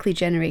indirectly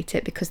generate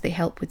it because they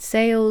help with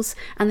sales,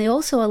 and they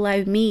also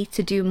allow me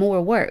to do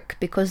more work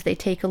because they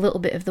take a little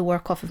bit of the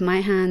work off of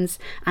my hands,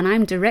 and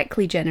I'm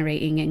directly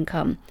generating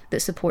income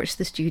that supports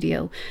the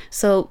studio.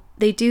 So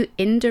they do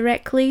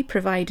indirectly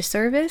provide a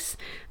service,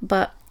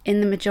 but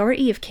in the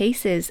majority of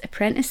cases,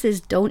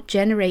 apprentices don't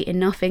generate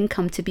enough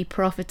income to be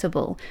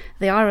profitable.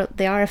 They are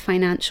a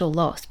financial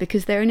loss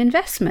because they're an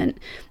investment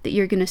that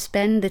you're going to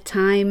spend the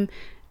time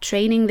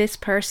training this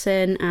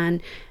person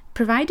and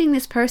providing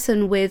this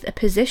person with a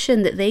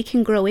position that they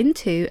can grow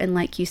into, and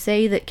like you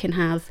say, that can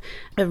have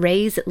a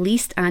raise at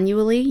least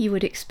annually. You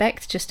would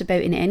expect just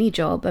about in any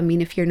job. I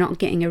mean, if you're not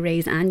getting a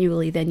raise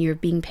annually, then you're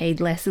being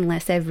paid less and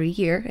less every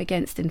year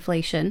against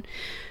inflation.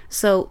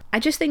 So I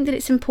just think that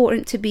it's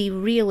important to be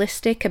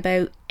realistic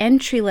about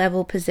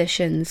entry-level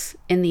positions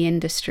in the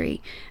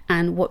industry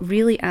and what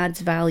really adds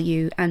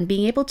value, and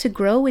being able to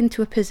grow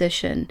into a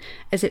position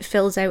as it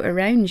fills out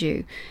around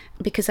you.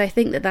 Because I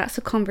think that that's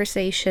a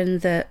conversation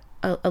that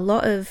a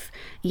lot of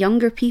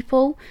younger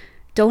people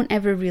don't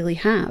ever really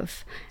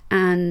have.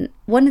 And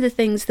one of the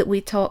things that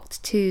we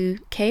talked to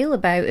Kale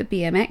about at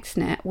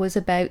BMXNet was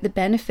about the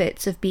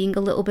benefits of being a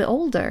little bit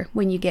older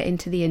when you get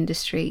into the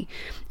industry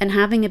and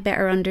having a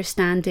better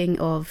understanding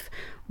of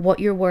what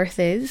your worth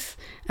is,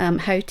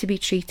 how to be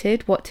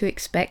treated, what to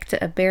expect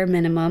at a bare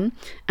minimum,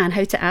 and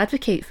how to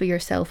advocate for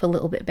yourself a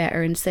little bit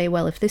better and say,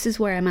 well, if this is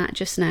where I'm at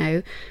just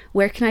now,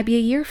 where can I be a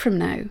year from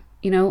now?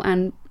 You know,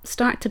 and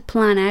start to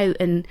plan out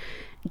and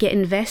get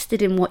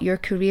invested in what your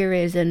career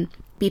is and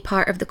be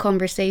part of the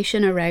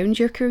conversation around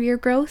your career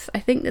growth. I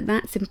think that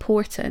that's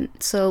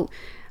important. So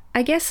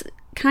I guess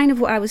kind of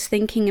what I was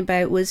thinking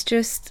about was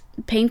just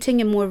painting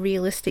a more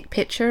realistic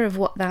picture of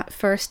what that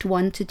first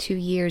 1 to 2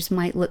 years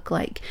might look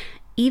like.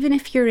 Even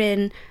if you're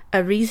in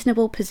a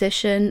reasonable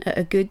position at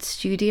a good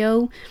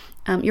studio,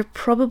 you're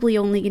probably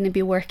only going to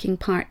be working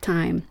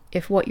part-time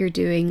if what you're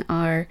doing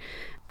are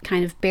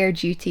kind of bare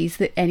duties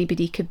that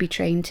anybody could be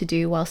trained to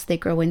do whilst they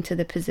grow into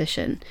the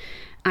position.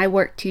 I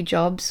worked 2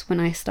 jobs when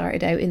I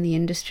started out in the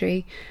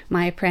industry.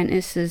 My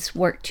apprentice has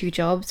worked 2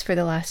 jobs for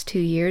the last 2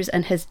 years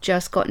and has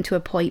just gotten to a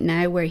point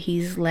now where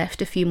he's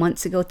left a few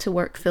months ago to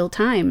work full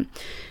time.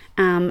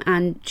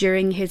 And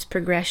during his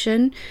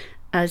progression,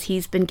 as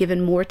he's been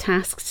given more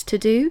tasks to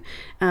do,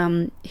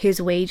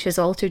 his wage has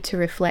altered to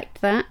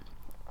reflect that,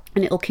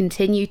 and it'll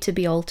continue to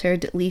be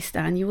altered at least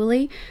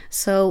annually.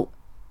 So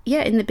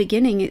yeah, in the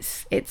beginning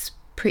it's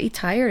pretty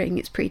tiring,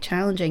 it's pretty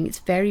challenging, it's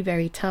very,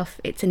 very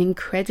tough. It's an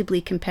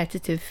incredibly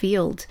competitive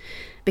field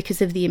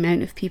because of the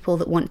amount of people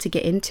that want to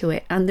get into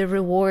it, and the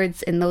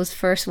rewards in those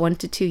first 1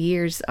 to 2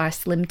 years are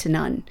slim to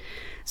none.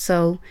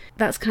 So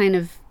that's kind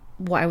of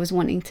what I was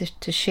wanting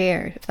to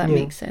share, if that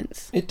makes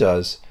sense. It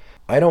does.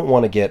 I don't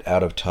want to get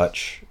out of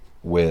touch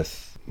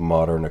with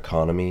modern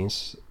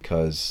economies,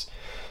 because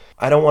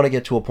I don't want to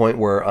get to a point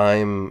where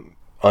I'm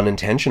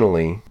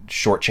unintentionally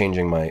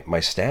shortchanging my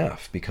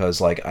staff, because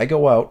like I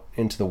go out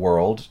into the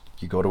world,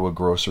 you go to a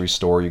grocery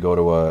store, you go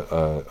to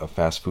a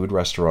fast food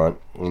restaurant,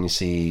 and you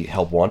see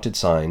help wanted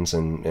signs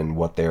and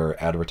what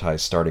their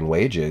advertised starting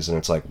wage is, and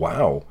it's like,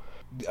 wow,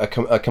 a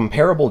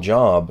comparable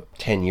job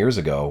 10 years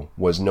ago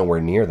was nowhere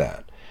near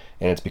that.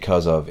 And it's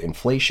because of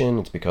inflation,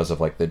 it's because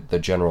of like the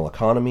general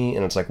economy,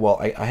 and it's like,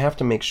 well, I have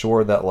to make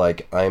sure that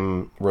like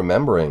I'm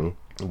remembering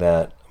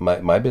that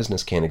my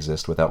business can't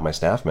exist without my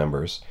staff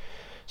members.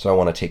 So I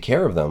want to take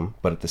care of them,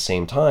 but at the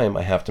same time,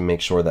 I have to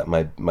make sure that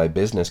my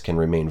business can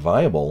remain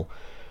viable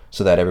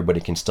so that everybody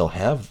can still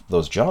have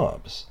those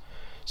jobs.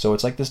 So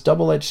it's like this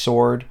double-edged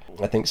sword.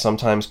 I think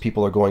sometimes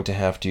people are going to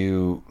have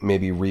to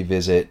maybe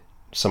revisit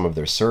some of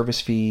their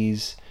service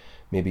fees,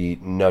 maybe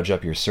nudge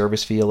up your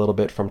service fee a little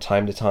bit from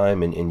time to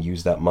time and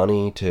use that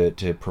money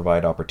to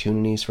provide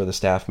opportunities for the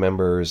staff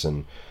members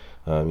and,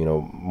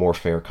 more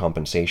fair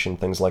compensation,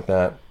 things like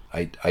that.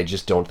 I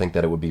just don't think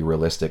that it would be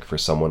realistic for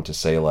someone to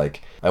say,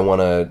 like, I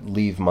want to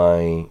leave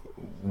my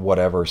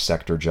whatever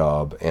sector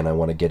job and I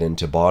want to get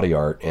into body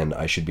art and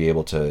I should be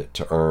able to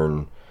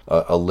earn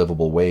a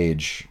livable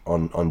wage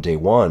on day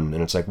one.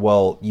 And it's like,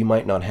 well, you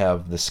might not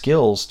have the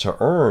skills to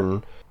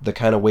earn the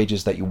kind of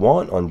wages that you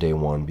want on day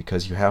one,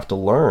 because you have to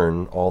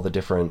learn all the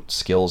different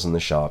skills in the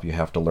shop. You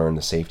have to learn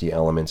the safety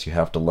elements. You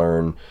have to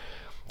learn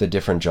the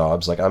different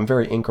jobs. Like, I'm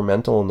very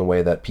incremental in the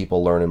way that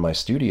people learn in my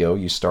studio.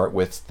 You start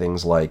with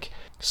things like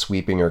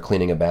sweeping or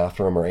cleaning a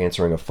bathroom or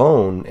answering a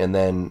phone, and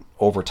then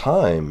over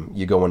time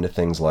you go into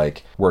things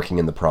like working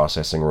in the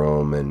processing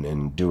room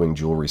and doing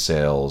jewelry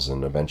sales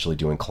and eventually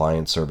doing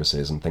client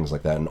services and things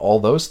like that. And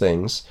all those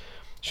things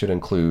should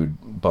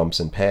include bumps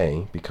in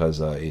pay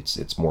because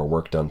it's more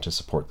work done to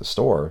support the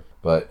store.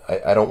 But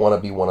I don't want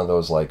to be one of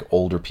those like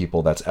older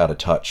people that's out of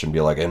touch and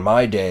be like, in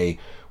my day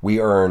we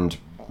earned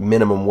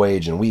minimum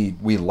wage and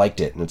we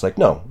liked it. And it's like,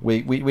 no,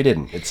 we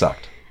didn't. It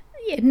sucked.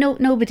 Yeah,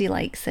 nobody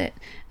likes it.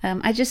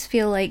 I just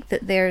feel like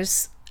that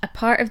there's a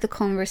part of the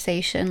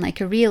conversation, like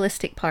a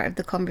realistic part of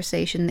the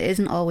conversation, that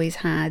isn't always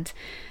had.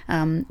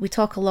 We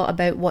talk a lot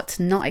about what's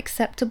not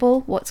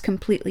acceptable, what's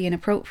completely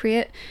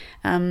inappropriate,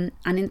 and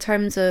in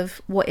terms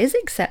of what is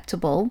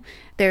acceptable,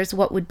 there's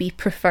what would be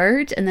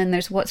preferred, and then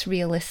there's what's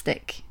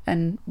realistic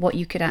and what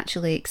you could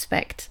actually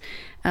expect.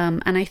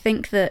 And I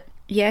think that,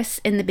 yes,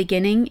 in the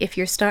beginning, if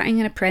you're starting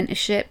an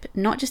apprenticeship,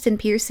 not just in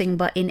piercing,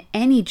 but in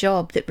any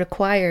job that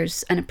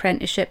requires an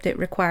apprenticeship, that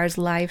requires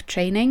live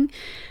training,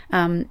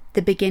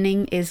 the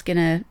beginning is going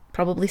to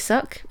probably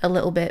suck a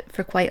little bit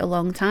for quite a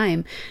long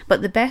time.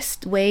 But the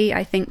best way,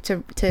 I think,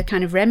 to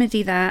kind of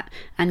remedy that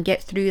and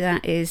get through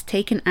that is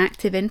take an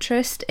active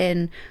interest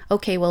in,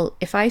 okay, well,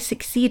 if I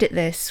succeed at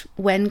this,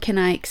 when can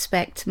I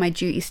expect my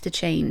duties to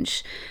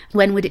change?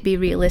 When would it be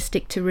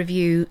realistic to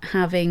review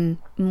having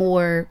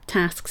more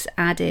tasks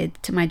added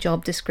to my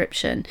job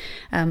description?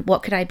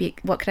 What could I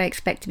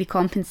expect to be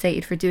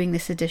compensated for doing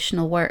this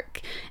additional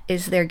work?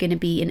 Is there going to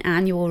be an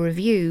annual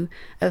review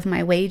of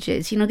my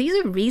wages?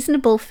 These are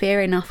reasonable,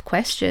 fair enough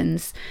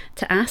questions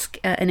to ask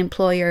an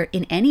employer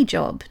in any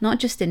job, not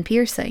just in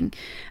piercing.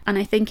 And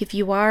I think if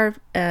you are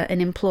an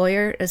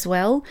employer as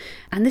well,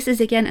 and this is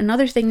again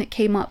another thing that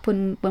came up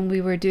when we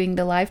were doing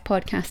the live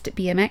podcast at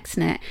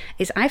BMXNet,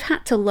 is I've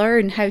had to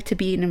learn how to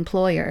be an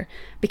employer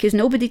because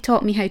nobody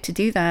taught me how to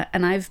do that,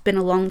 and I've been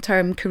a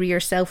long-term career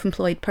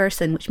self-employed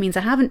person, which means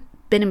I haven't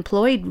been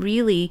employed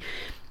really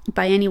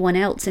by anyone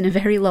else in a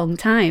very long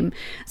time.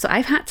 So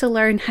I've had to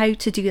learn how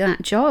to do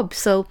that job.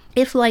 So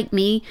if, like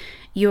me,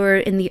 you're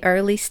in the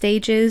early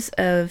stages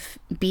of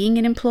being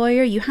an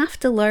employer, you have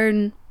to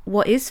learn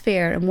what is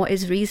fair and what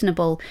is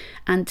reasonable,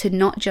 and to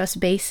not just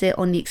base it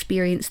on the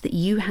experience that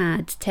you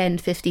had 10,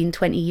 15,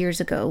 20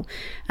 years ago.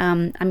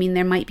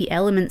 There might be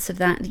elements of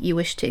that you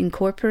wish to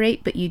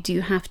incorporate, but you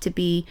do have to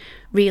be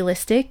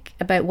realistic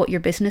about what your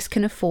business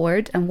can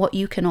afford and what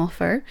you can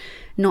offer,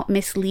 not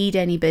mislead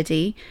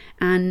anybody,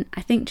 and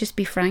I think just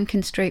be frank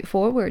and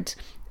straightforward.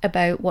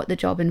 about what the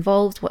job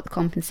involves, what the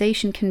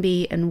compensation can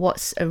be, and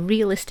what's a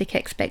realistic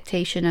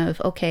expectation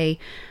of, okay,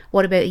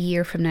 what about a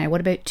year from now?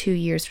 What about 2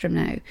 years from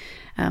now?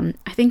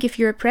 I think if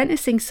you're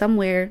apprenticing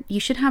somewhere,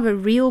 you should have a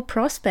real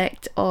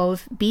prospect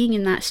of being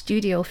in that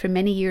studio for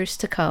many years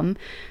to come.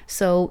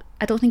 So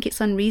I don't think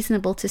it's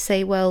unreasonable to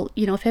say, well,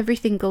 you know, if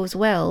everything goes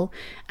well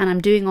and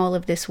I'm doing all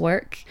of this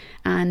work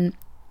and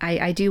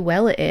I do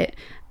well at it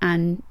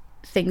and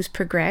things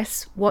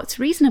progress, what's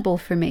reasonable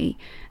for me?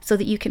 So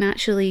that you can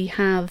actually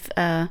have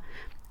a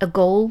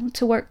goal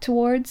to work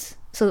towards,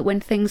 so that when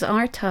things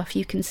are tough,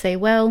 you can say,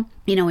 well,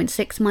 you know, in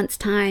 6 months'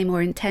 time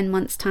or in 10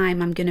 months'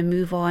 time, I'm going to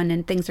move on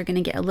and things are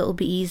going to get a little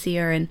bit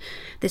easier and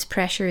this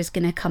pressure is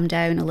going to come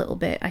down a little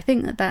bit. I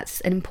think that that's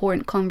an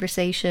important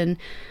conversation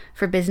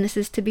for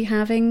businesses to be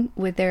having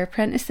with their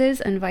apprentices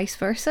and vice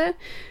versa.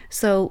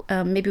 So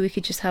maybe we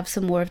could just have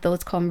some more of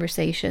those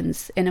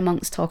conversations in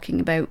amongst talking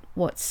about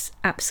what's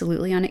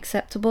absolutely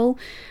unacceptable,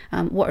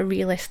 what are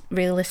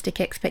realistic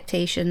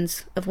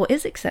expectations of what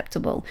is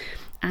acceptable.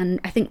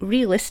 And I think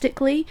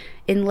realistically,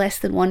 in less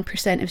than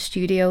 1% of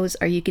studios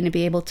are you going to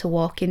be able to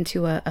walk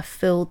into a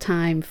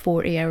full-time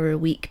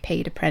 40-hour-a-week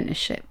paid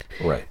apprenticeship.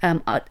 Right.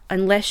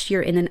 Unless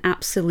you're in an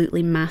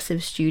absolutely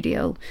massive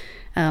studio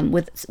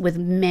with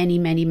many,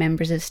 many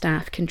members of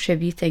staff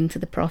contributing to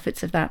the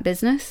profits of that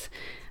business.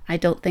 I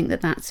don't think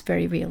that that's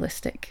very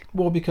realistic.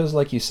 Well, because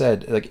like you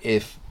said, like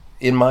if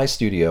in my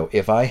studio,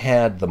 if I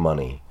had the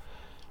money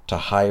to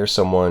hire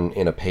someone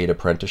in a paid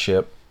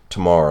apprenticeship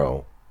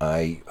tomorrow,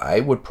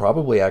 I would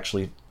probably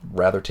actually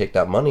rather take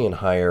that money and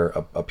hire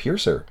a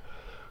piercer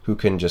who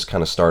can just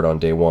kind of start on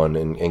day one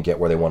and get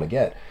where they want to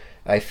get.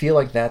 I feel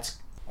like that's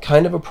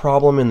kind of a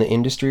problem in the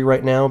industry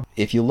right now.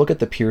 If you look at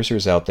the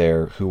piercers out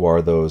there who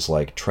are those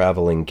like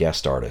traveling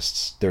guest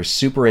artists, they're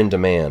super in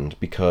demand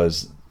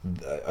because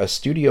a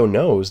studio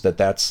knows that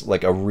that's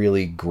like a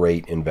really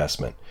great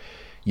investment.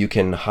 You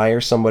can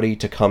hire somebody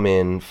to come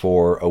in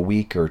for a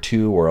week or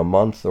two or a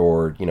month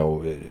or, you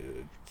know,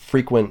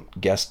 frequent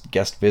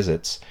guest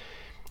visits.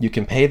 You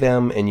can pay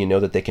them and you know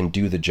that they can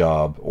do the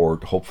job, or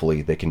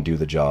hopefully they can do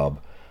the job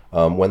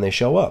when they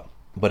show up.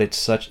 But it's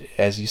such,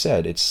 as you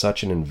said, it's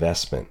such an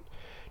investment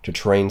to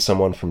train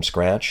someone from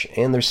scratch,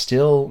 and there's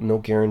still no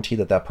guarantee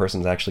that that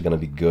person's actually going to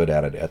be good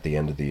at it at the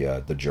end of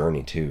the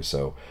journey too.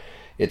 So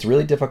it's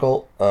really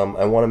difficult.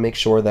 I want to make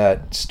sure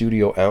that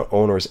studio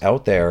owners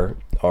out there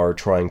are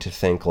trying to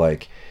think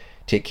like,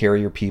 take care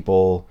of your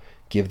people,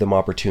 give them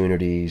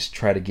opportunities,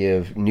 try to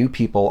give new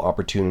people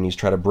opportunities,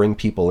 try to bring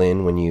people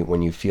in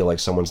when you feel like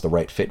someone's the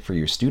right fit for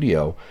your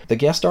studio. The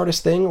guest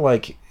artist thing,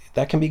 like,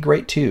 that can be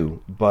great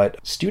too, but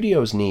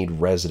studios need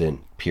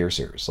resident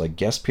piercers. Like,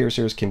 guest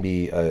piercers can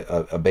be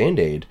a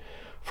band-aid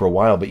for a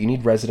while, but you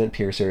need resident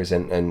piercers,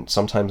 and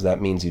sometimes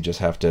that means you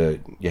have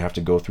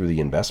to go through the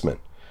investment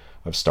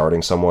of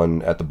starting someone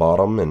at the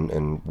bottom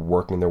and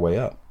working their way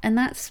up. And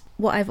that's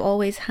what I've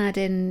always had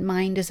in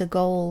mind as a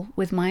goal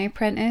with my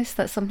apprentice.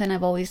 That's something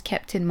I've always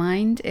kept in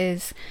mind,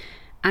 is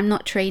I'm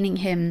not training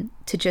him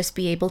to just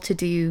be able to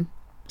do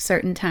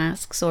certain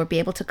tasks or be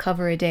able to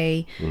cover a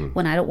day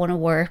when I don't want to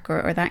work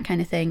or that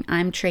kind of thing.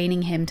 I'm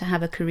training him to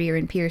have a career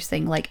in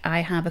piercing, like I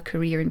have a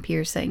career in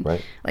piercing.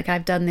 Right. Like,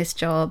 I've done this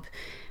job.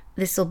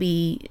 This will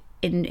be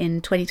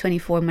in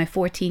 2024 my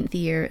 14th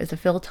year as a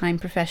full-time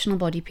professional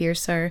body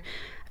piercer.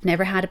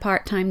 Never had a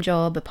part-time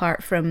job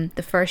apart from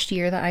the first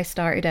year that I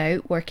started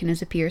out working as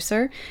a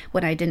piercer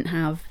when I didn't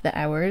have the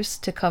hours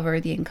to cover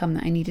the income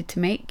that I needed to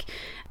make.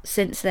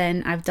 Since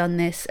then, I've done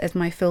this as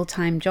my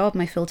full-time job,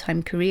 my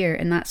full-time career,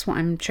 and that's what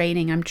I'm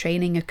training. I'm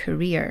training a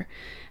career.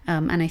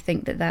 And I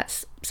think that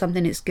that's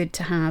something that's good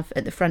to have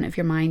at the front of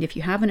your mind. If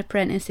you have an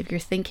apprentice, if you're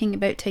thinking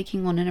about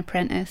taking on an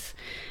apprentice,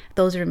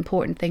 those are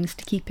important things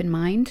to keep in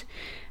mind.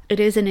 It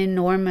is an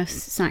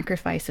enormous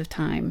sacrifice of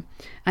time,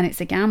 and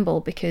it's a gamble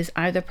because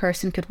either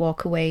person could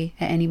walk away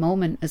at any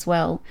moment as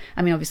well.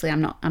 I mean, obviously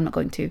I'm not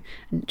going to,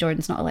 and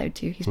Jordan's not allowed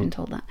to, he's been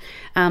told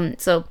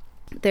that. So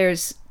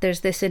there's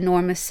this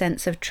enormous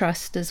sense of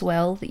trust as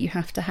well that you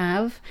have to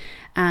have,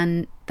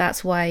 and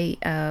that's why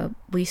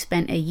we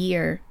spent a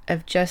year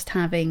of just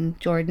having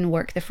Jordan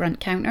work the front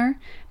counter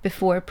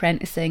before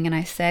apprenticing. And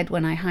I said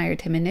when I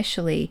hired him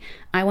initially,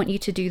 I want you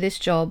to do this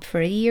job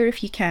for a year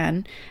if you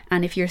can,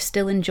 and if you're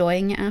still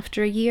enjoying it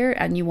after a year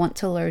and you want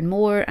to learn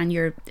more and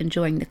you're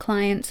enjoying the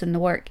clients and the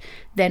work,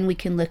 then we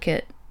can look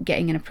at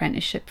getting an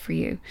apprenticeship for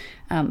you.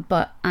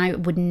 But I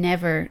would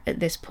never at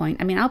this point,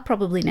 I mean, I'll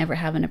probably never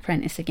have an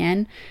apprentice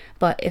again,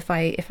 but if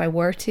I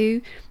were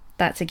to,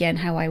 that's again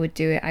how I would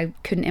do it. I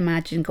couldn't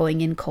imagine going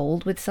in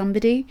cold with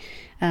somebody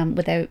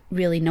without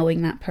really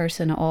knowing that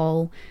person at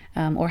all,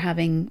 or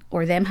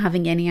them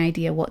having any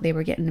idea what they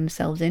were getting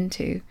themselves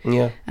into.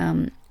 Yeah.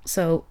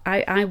 So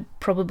I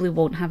probably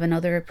won't have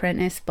another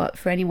apprentice, but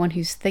for anyone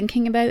who's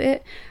thinking about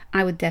it,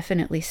 I would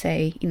definitely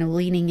say,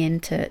 leaning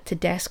into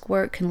desk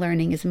work and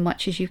learning as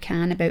much as you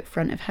can about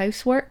front of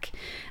house work.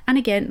 And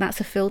again, that's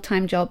a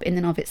full-time job in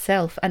and of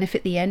itself. And if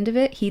at the end of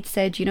it, he'd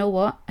said, you know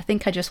what, I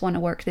think I just want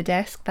to work the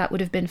desk, that would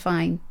have been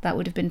fine. That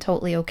would have been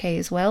totally okay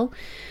as well.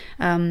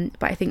 But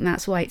I think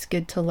that's why it's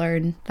good to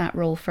learn that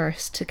role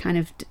first, to kind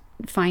of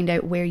find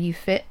out where you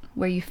fit,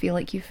 where you feel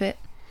like you fit.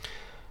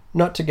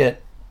 Not to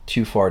get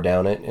too far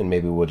down it, and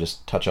maybe we'll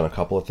just touch on a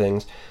couple of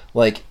things.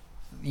 Like,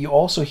 you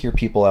also hear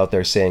people out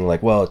there saying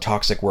like, well,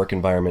 toxic work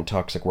environment.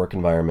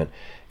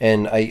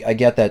 And I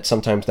get that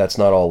sometimes that's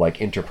not all like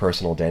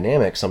interpersonal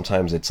dynamics.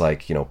 Sometimes it's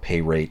like,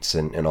 pay rates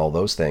and all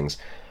those things.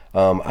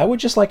 I would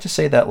just like to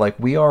say that like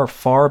we are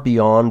far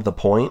beyond the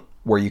point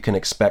where you can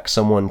expect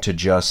someone to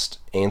just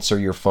answer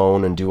your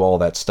phone and do all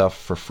that stuff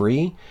for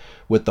free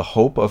with the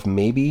hope of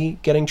maybe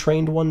getting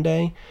trained one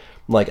day.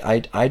 Like,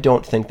 I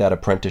don't think that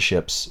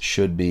apprenticeships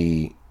should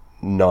be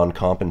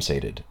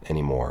non-compensated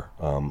anymore.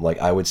 Like,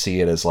 I would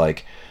see it as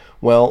like,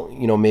 well,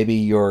 maybe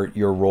your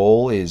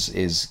role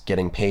is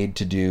getting paid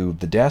to do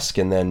the desk,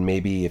 and then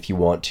maybe if you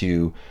want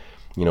to,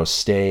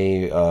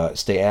 stay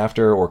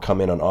after or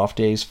come in on off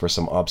days for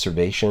some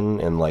observation,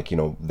 and like,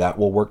 that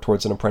will work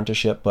towards an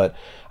apprenticeship. But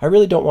I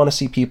really don't want to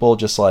see people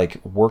just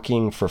like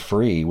working for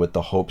free with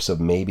the hopes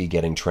of maybe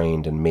getting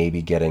trained and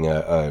maybe getting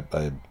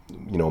a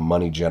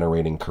money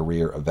generating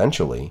career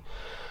eventually.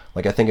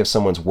 Like, I think if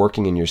someone's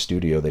working in your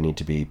studio, they need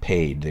to be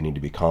paid. They need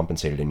to be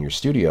compensated in your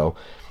studio.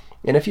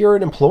 And if you're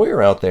an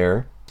employer out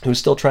there who's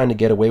still trying to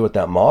get away with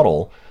that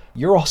model,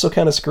 you're also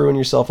kind of screwing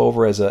yourself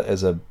over as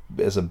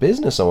a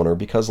business owner,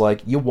 because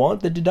like, you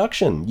want the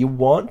deduction. You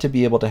want to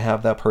be able to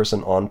have that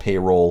person on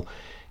payroll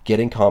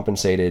getting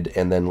compensated,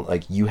 and then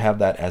like you have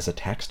that as a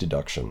tax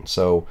deduction.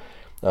 So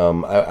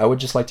I would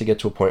just like to get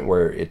to a point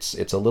where it's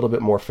a little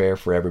bit more fair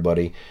for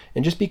everybody,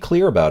 and just be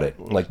clear about it.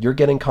 Like, you're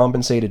getting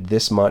compensated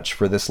this much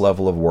for this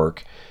level of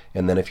work,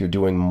 and then if you're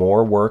doing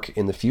more work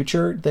in the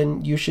future,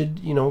 then you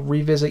should,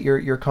 revisit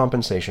your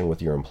compensation with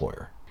your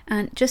employer.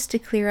 And just to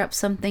clear up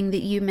something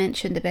that you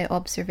mentioned about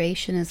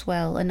observation as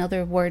well,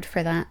 another word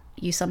for that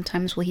you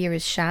sometimes will hear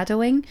is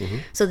shadowing. Mm-hmm.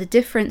 So the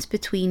difference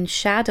between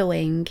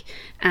shadowing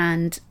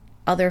and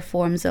other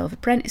forms of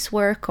apprentice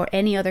work or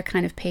any other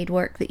kind of paid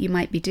work that you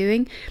might be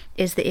doing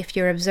is that if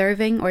you're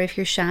observing or if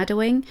you're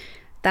shadowing,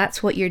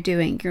 that's what you're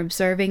doing. You're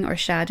observing or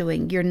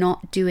shadowing. You're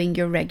not doing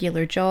your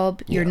regular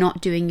job. You're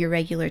not doing your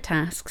regular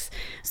tasks.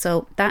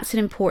 So that's an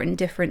important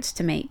difference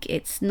to make.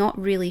 It's not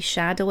really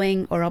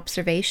shadowing or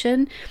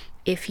observation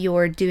if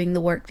you're doing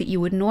the work that you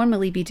would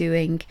normally be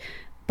doing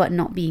but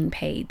not being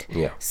paid.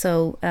 Yeah.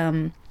 So,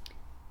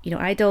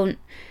 I don't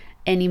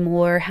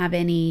anymore have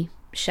any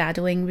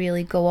shadowing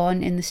really go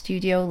on in the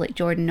studio. Like,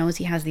 Jordan knows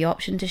he has the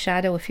option to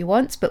shadow if he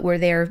wants, but we're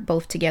there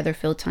both together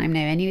full time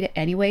now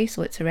anyway,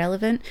 so it's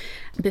irrelevant.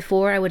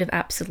 Before, I would have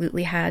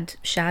absolutely had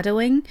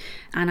shadowing,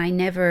 and I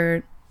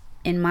never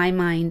in my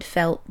mind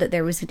felt that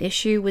there was an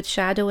issue with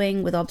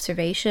shadowing, with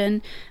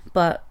observation,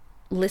 but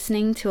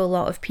listening to a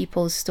lot of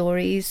people's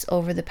stories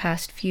over the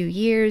past few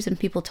years and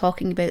people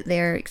talking about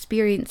their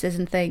experiences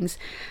and things,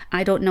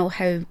 I don't know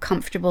how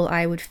comfortable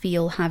I would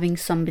feel having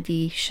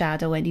somebody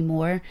shadow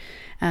anymore.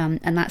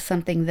 And that's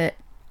something that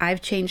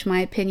I've changed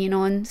my opinion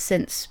on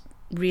since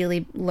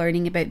really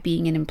learning about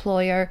being an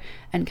employer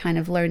and kind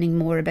of learning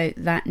more about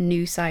that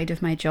new side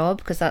of my job,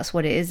 because that's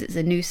what it is. It's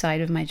a new side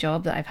of my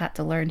job that I've had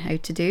to learn how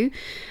to do.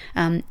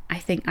 I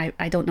think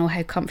I don't know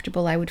how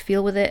comfortable I would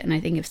feel with it, and I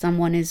think if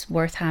someone is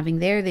worth having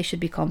there, they should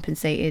be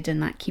compensated,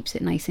 and that keeps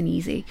it nice and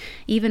easy.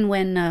 Even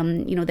when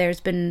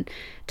there's been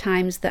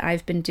times that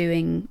I've been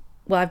doing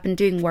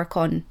work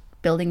on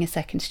building a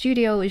second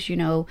studio, as you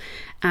know,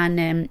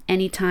 and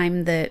any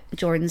time that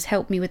Jordan's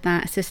helped me with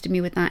that, assisted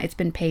me with that, it's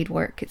been paid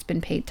work, it's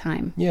been paid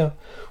time. Yeah.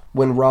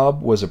 When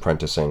Rob was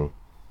apprenticing,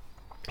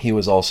 he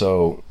was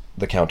also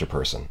the counter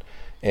person,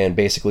 and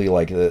basically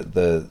like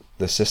the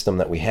system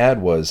that we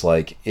had was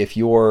like, if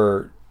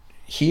you're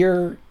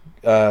here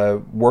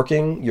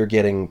working, you're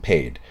getting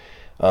paid,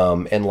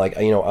 and like,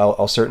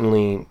 I'll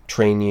certainly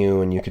train you,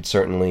 and you could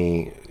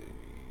certainly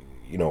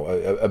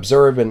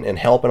observe and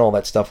help and all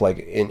that stuff like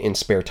in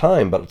spare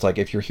time. But it's like,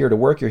 if you're here to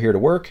work, you're here to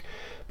work.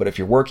 But if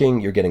you're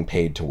working, you're getting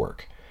paid to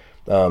work.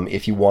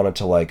 If you wanted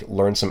to like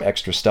learn some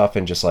extra stuff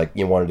and just like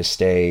you wanted to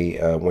stay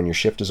when your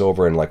shift is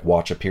over and like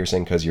watch a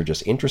piercing because you're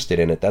just interested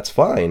in it, that's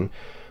fine.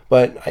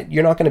 But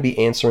you're not going to be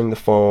answering the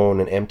phone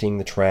and emptying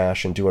the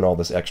trash and doing all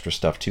this extra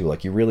stuff too.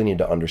 Like, you really need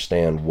to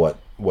understand what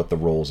the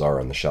roles are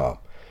in the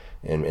shop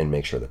and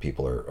make sure that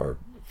people are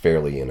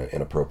fairly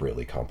and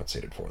appropriately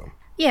compensated for them.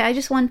 Yeah, I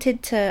just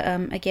wanted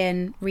to,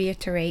 again,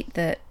 reiterate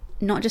that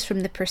not just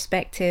from the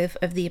perspective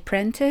of the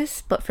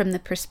apprentice, but from the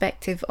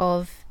perspective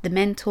of the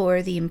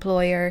mentor, the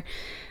employer,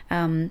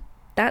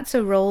 that's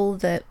a role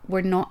that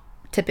we're not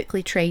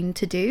typically trained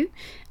to do,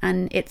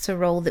 and it's a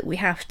role that we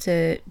have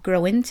to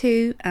grow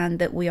into and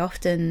that we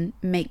often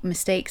make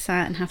mistakes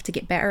at and have to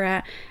get better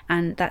at,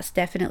 and that's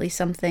definitely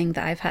something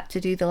that I've had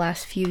to do the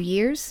last few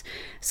years.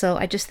 So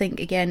I just think,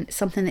 again,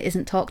 something that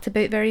isn't talked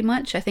about very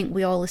much. I think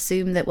we all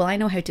assume that, well, I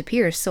know how to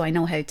pierce, so I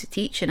know how to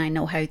teach and I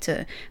know how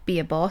to be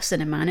a boss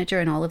and a manager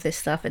and all of this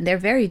stuff, and they're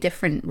very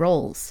different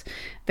roles,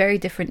 very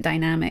different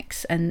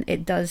dynamics, and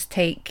it does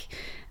take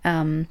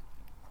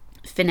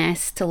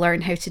finesse to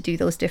learn how to do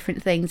those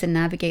different things and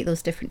navigate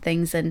those different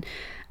things, and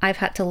I've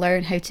had to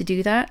learn how to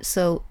do that.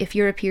 So if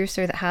you're a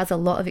piercer that has a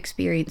lot of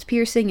experience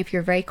piercing, if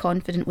you're very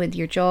confident with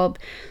your job,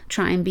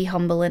 try and be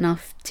humble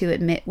enough to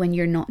admit when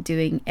you're not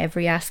doing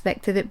every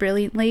aspect of it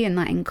brilliantly, and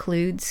that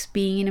includes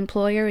being an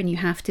employer, and you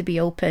have to be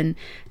open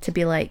to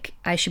be like,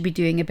 I should be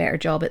doing a better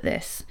job at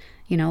this,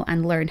 you know,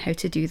 and learn how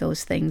to do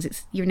those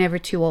things. You're never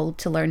too old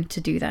to learn to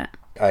do that.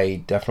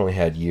 I definitely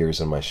had years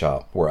in my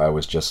shop where I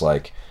was just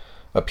like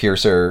a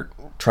piercer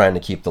trying to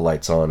keep the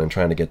lights on and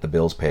trying to get the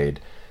bills paid.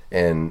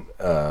 And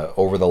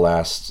over the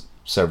last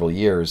several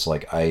years,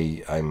 like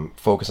I'm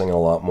focusing a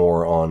lot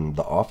more on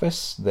the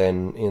office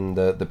than in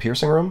the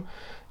piercing room.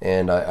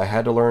 And I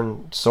had to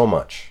learn so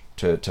much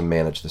to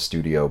manage the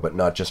studio, but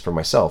not just for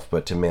myself,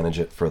 but to manage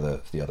it for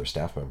the other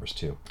staff members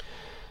too.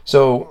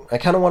 So I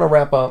kind of want to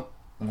wrap up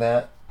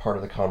that part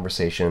of the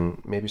conversation,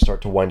 maybe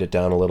start to wind it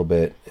down a little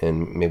bit,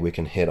 and maybe we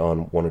can hit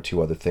on one or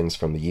two other things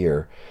from the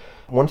year.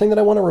 One thing that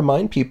I want to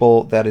remind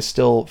people that is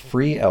still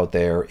free out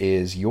there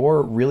is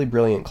your really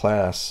brilliant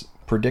class,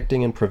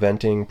 Predicting and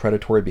Preventing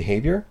Predatory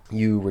Behavior.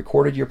 You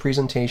recorded your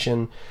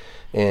presentation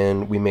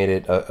and we made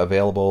it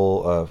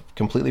available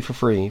completely for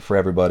free for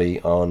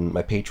everybody on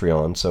my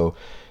Patreon. So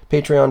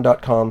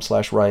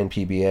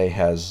patreon.com/RyanPBA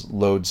has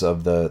loads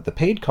of the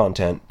paid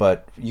content,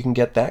 but you can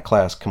get that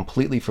class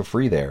completely for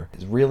free there.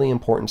 It's a really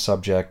important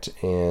subject,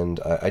 and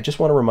I just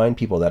want to remind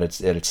people that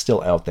it's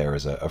still out there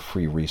as a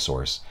free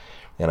resource.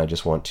 And I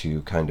just want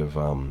to kind of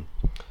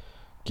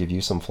give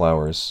you some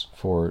flowers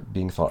for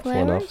being thoughtful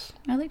enough.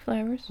 I like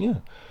flowers. Yeah.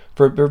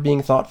 For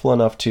being thoughtful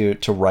enough to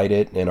write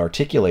it and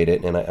articulate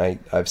it. And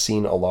I've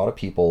seen a lot of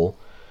people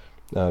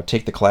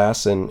take the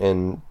class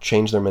and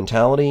change their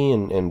mentality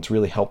and to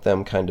really help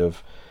them kind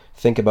of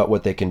think about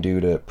what they can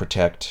do to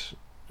protect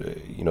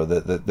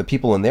the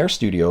people in their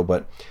studio,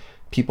 but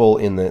people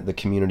in the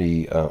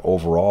community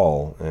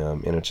overall.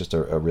 And it's just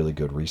a really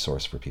good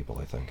resource for people,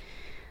 I think.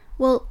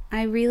 Well,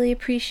 I really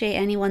appreciate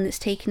anyone that's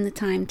taken the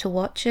time to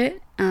watch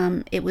it.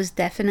 It was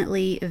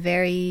definitely a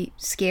very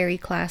scary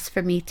class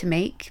for me to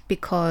make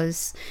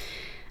because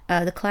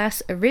the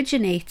class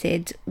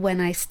originated when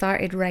I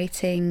started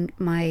writing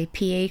my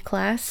PA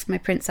class, my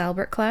Prince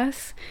Albert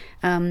class.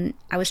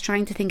 I was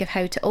trying to think of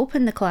how to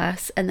open the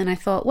class, and then I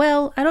thought,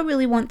 well, I don't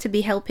really want to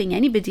be helping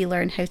anybody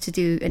learn how to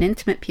do an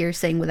intimate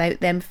piercing without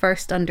them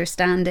first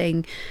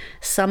understanding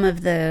some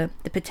of the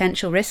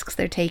potential risks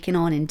they're taking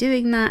on in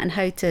doing that and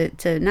how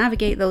to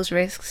navigate those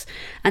risks.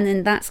 And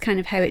then that's kind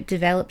of how it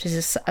developed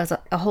as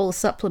a whole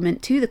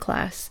supplement to the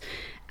class.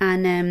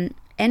 And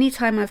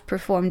anytime I've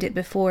performed it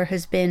before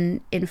has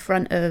been in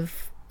front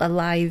of a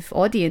live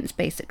audience,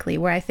 basically,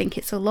 where I think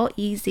it's a lot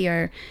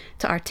easier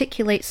to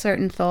articulate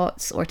certain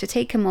thoughts or to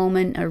take a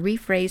moment or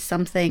rephrase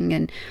something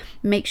and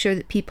make sure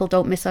that people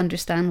don't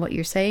misunderstand what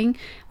you're saying.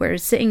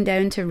 Whereas sitting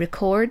down to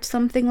record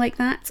something like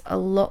that's a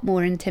lot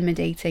more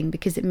intimidating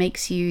because it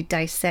makes you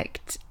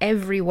dissect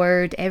every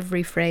word,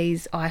 every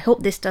phrase. Oh, I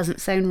hope this doesn't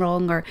sound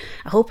wrong, or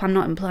I hope I'm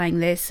not implying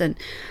this. And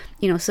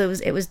so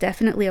it was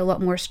definitely a lot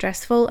more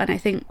stressful. And I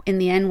think in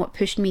the end, what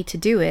pushed me to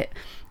do it,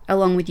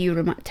 along with you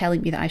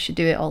telling me that I should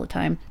do it all the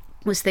time,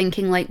 was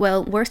thinking like,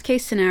 well, worst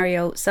case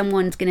scenario,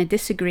 someone's going to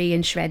disagree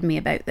and shred me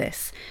about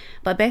this.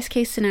 But best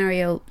case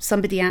scenario,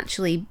 somebody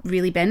actually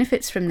really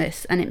benefits from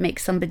this and it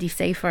makes somebody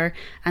safer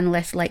and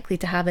less likely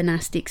to have a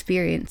nasty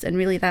experience. And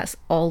really that's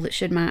all that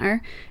should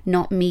matter,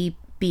 not me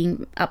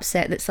being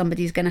upset that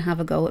somebody's going to have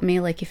a go at me.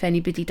 Like if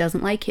anybody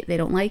doesn't like it, they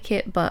don't like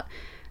it, but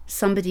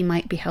somebody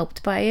might be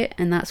helped by it,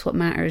 and that's what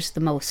matters the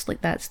most.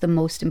 Like that's the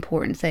most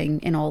important thing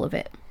in all of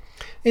it.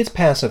 It's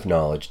passive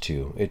knowledge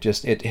too.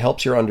 It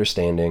helps your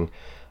understanding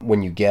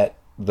when you get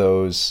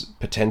those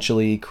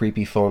potentially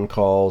creepy phone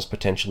calls,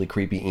 potentially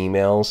creepy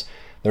emails.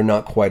 They're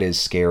not quite as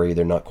scary.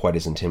 They're not quite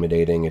as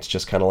intimidating. It's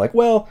just kind of like,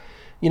 well,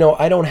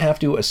 I don't have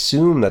to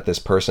assume that this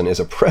person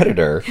is a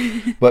predator,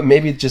 but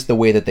maybe just the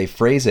way that they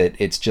phrase it,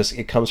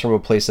 it comes from a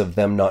place of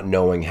them not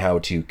knowing how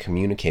to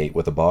communicate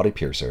with a body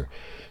piercer.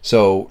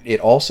 So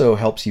it also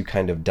helps you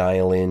kind of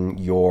dial in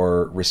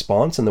your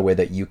response in the way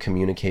that you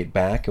communicate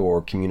back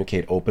or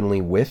communicate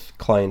openly with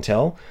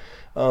clientele.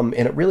 And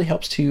it really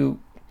helps to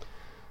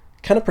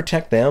kind of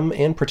protect them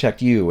and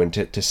protect you and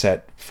to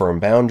set firm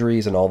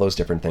boundaries and all those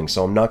different things.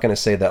 So I'm not going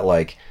to say that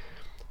like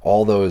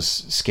all those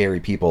scary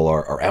people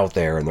are out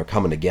there and they're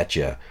coming to get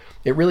you.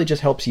 It really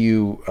just helps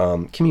you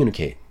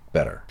communicate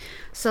better.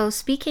 So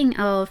speaking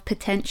of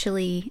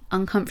potentially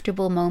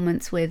uncomfortable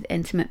moments with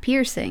intimate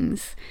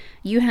piercings,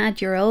 you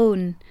had your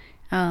own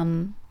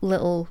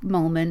little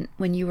moment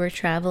when you were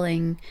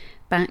traveling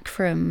back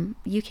from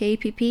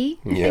UKAPP,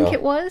 I think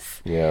it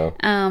was. Yeah.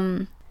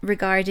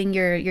 Regarding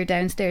your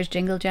downstairs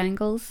jingle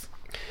jangles.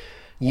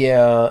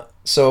 Yeah.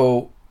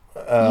 So.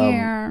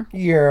 Yeah.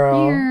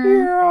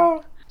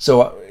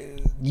 So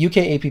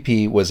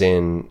UKAPP was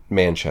in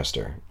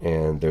Manchester,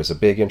 and there's a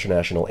big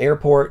international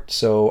airport,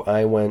 so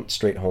I went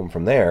straight home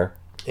from there.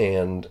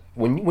 And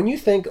when you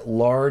think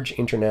large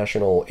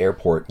international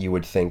airport, you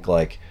would think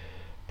like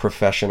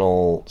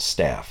professional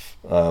staff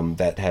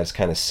that has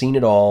kind of seen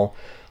it all.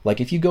 Like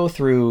if you go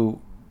through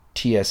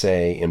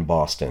TSA in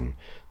Boston,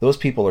 those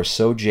people are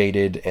so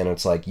jaded, and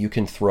it's like you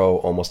can throw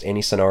almost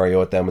any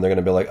scenario at them and they're going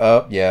to be like,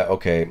 oh, yeah,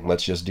 okay,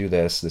 let's just do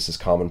this. This is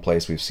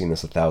commonplace. We've seen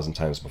this 1,000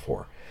 times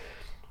before.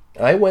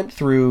 I went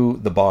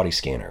through the body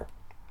scanner.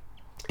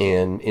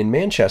 And in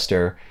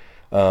Manchester,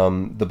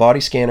 the body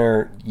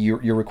scanner,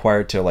 you're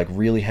required to like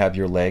really have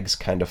your legs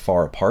kind of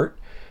far apart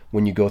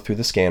when you go through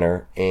the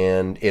scanner,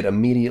 and it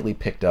immediately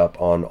picked up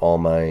on all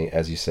my,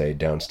 as you say,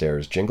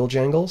 downstairs jingle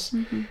jangles.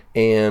 Mm-hmm.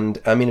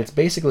 And I mean, it's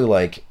basically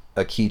like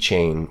a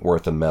keychain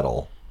worth of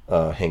metal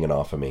hanging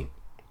off of me.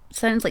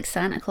 Sounds like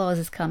Santa Claus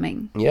is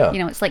coming. Yeah. You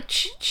know, it's like...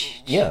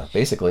 Yeah,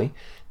 basically.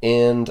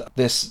 And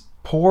this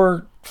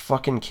poor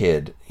fucking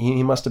kid,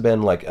 he must have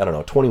been like, I don't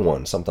know,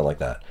 21, something like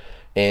that.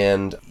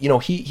 And, you know,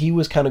 he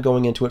was kind of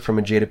going into it from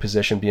a jaded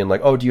position, being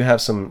like, oh, do you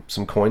have some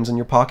coins in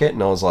your pocket?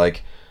 And I was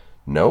like,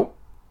 nope.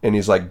 And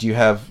he's like, do you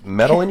have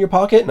metal in your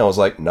pocket? And I was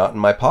like, not in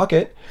my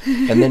pocket.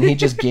 And then he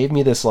just gave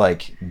me this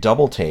like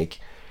double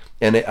take.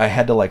 And I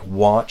had to like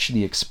watch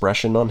the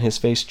expression on his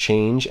face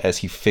change as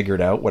he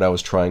figured out what I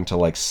was trying to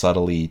like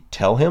subtly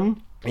tell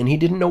him. And he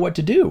didn't know what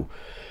to do.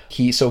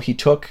 He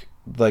took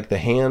like the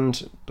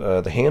hand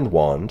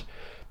wand,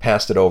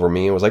 passed it over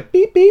me, and was like,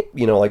 beep, beep,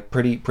 you know, like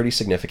pretty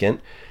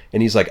significant.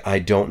 And he's like, I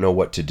don't know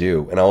what to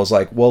do. And I was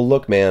like, well,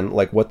 look, man,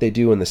 like what they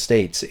do in the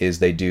States is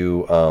they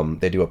do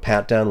a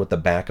pat down with the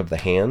back of the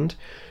hand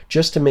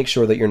just to make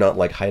sure that you're not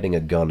like hiding a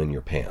gun in your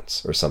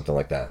pants or something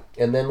like that.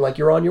 And then like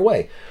you're on your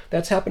way.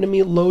 That's happened to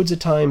me loads of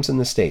times in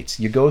the States.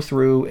 You go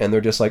through and they're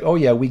just like, oh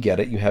yeah, we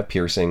get it. You have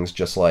piercings,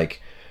 just like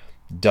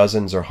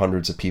dozens or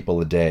hundreds of people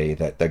a day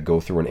that go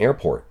through an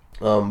airport.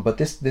 But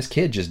this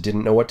kid just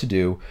didn't know what to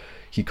do.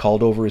 He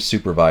called over his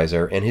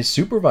supervisor, and his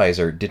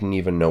supervisor didn't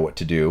even know what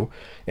to do.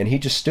 And he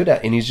just stood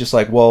at, and he's just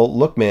like, well,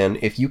 look, man,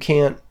 if you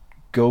can't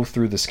go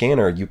through the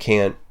scanner, you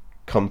can't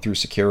come through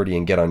security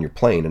and get on your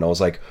plane. And I was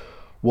like,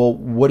 well,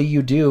 what do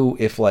you do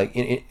if like,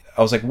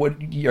 I was like, what,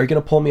 are you going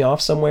to pull me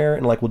off somewhere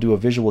and like we'll do a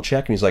visual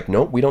check? And he's like,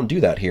 nope, we don't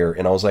do that here.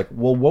 And I was like,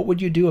 well, what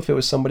would you do if it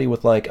was somebody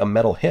with like a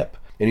metal hip?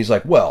 And he's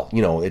like, well,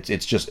 you know,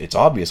 it's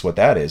obvious what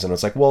that is. And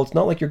it's like, well, it's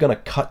not like you're going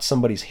to cut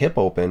somebody's hip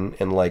open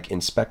and like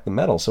inspect the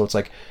metal. So it's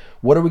like,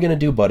 what are we going to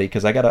do, buddy?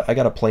 Because I got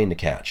a plane to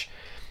catch.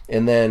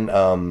 And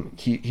then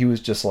he was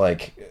just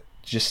like,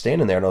 just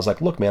standing there. And I was like,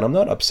 look, man, I'm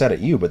not upset at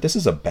you, but this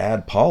is a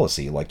bad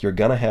policy. Like, you're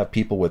going to have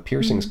people with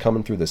piercings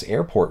coming through this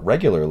airport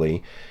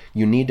regularly.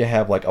 You need to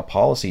have like a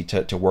policy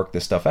to work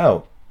this stuff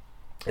out.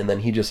 And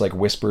then he just like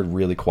whispered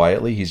really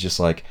quietly. He's just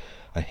like,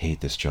 I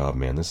hate this job,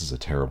 man. This is a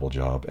terrible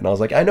job. And I was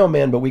like, I know,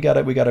 man, but we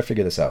gotta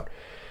figure this out.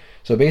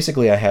 So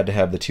basically I had to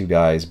have the two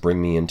guys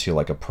bring me into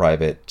like a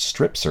private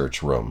strip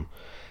search room.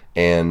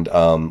 And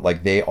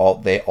like they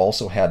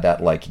also had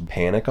that like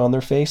panic on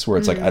their face where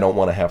it's like, I don't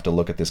want to have to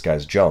look at this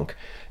guy's junk.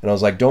 And I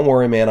was like, don't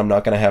worry, man, I'm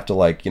not going to have to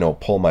like, you know,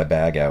 pull my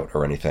bag out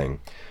or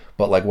anything.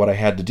 But like what I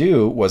had to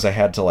do was I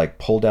had to like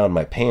pull down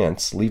my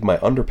pants, leave my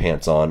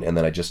underpants on, and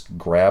then I just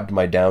grabbed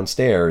my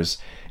downstairs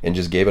and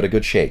just gave it a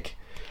good shake.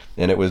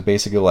 And it was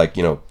basically like,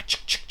 you know,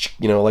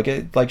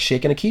 like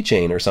shaking a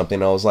keychain or something.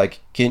 And I was like,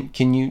 can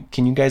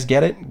you guys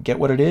get it? Get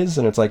what it is?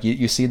 And it's like,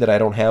 you see that I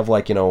don't have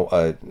like, you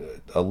know,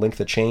 a length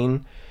of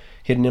chain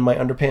hidden in my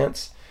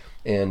underpants.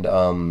 And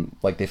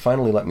like they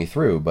finally let me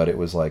through, but it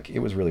was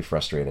really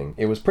frustrating.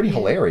 It was pretty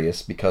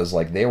hilarious because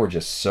like they were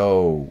just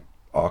so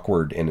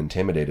awkward and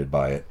intimidated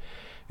by it.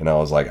 And I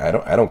was like, I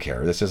don't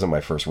care. This isn't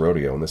my first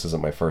rodeo, and this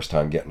isn't my first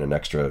time getting an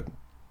extra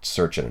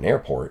search at an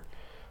airport.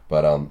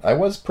 But I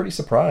was pretty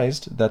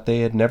surprised that they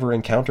had never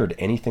encountered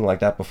anything like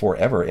that before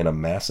ever in a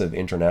massive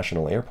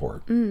international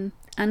airport. And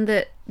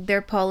that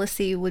their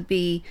policy would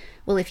be,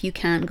 well, if you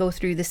can't go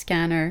through the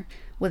scanner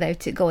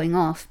without it going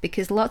off,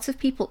 because lots of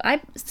people,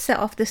 I set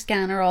off the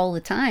scanner all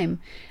the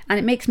time, and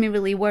it makes me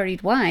really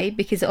worried. Why?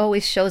 Because it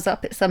always shows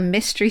up at some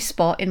mystery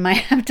spot in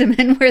my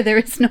abdomen where there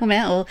is no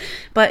metal,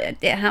 but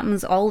it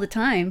happens all the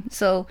time.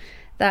 So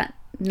that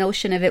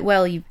notion of it,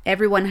 well,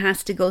 everyone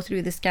has to go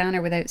through the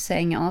scanner without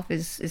setting it off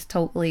is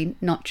totally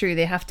not true.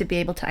 They have to be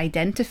able to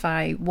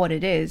identify what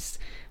it is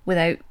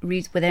without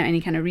any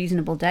kind of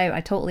reasonable doubt.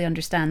 I totally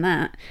understand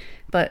that,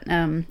 but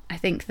I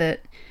think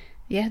that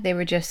they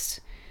were just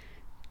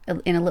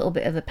in a little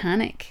bit of a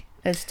panic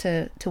as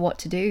to what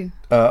to do.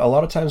 A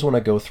lot of times when I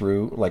go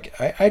through, like,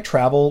 I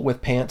travel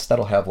with pants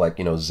that'll have, like,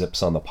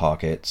 zips on the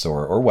pockets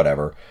or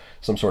whatever,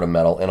 some sort of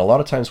metal. And a lot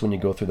of times when you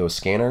go through those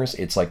scanners,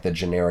 it's like the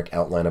generic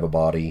outline of a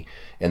body,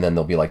 and then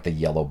there'll be like the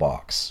yellow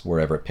box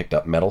wherever it picked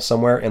up metal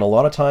somewhere. And a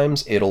lot of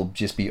times it'll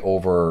just be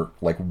over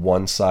like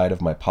one side of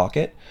my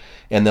pocket,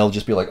 and they'll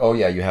just be like, oh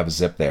yeah, you have a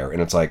zip there.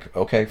 And it's like,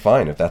 okay,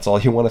 fine. If that's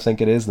all you want to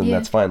think it is, then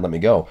that's fine. Let me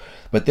go.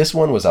 But this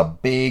one was a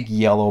big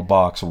yellow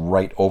box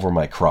right over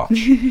my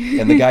crotch.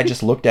 And the guy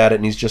just looked at it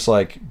and he's just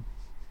like,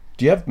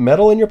 do you have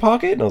metal in your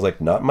pocket? And I was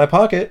like, not in my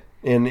pocket.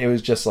 And it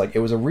was just like, it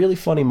was a really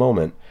funny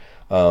moment.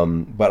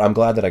 But I'm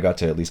glad that I got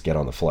to at least get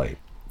on the flight.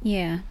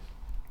 Yeah.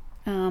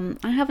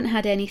 I haven't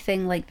had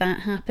anything like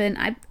that happen.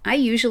 I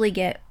usually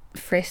get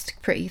frisked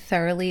pretty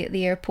thoroughly at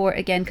the airport,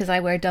 again, because I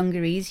wear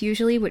dungarees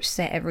usually, which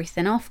set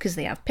everything off because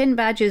they have pin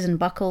badges and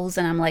buckles,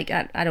 and I'm like,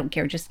 I don't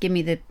care, just give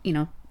me the,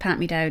 pat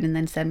me down and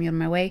then send me on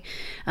my way.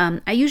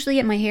 I usually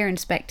get my hair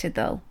inspected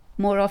though.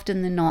 More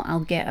often than not,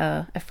 I'll get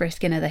a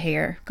frisking of the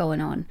hair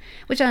going on,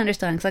 which I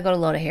understand because I got a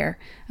lot of hair.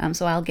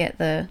 So I'll get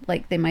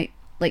they might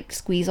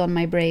squeeze on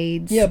my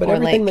braids. Yeah, but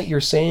everything that you're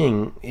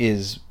saying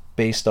is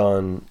based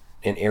on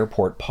an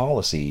airport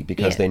policy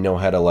because they know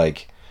how to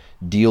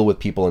deal with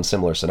people in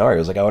similar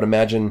scenarios. Like I would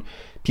imagine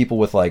people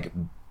with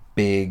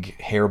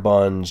big hair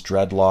buns,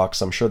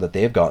 dreadlocks, I'm sure that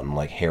they've gotten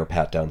hair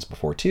pat downs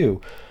before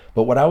too.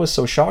 But what I was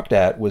so shocked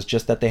at was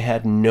just that they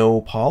had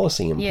no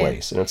policy in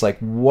place. And it's like,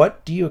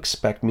 what do you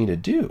expect me to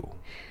do?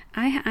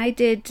 I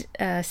did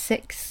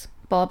 6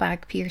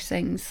 bawbag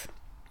piercings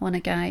on a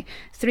guy,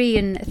 3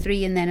 and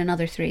then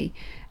another 3.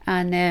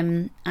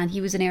 And he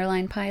was an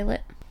airline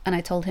pilot. And I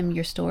told him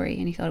your story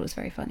and he thought it was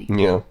very funny.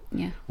 Yeah.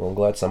 Yeah. Well, I'm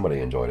glad somebody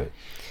enjoyed it.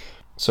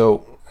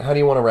 So how do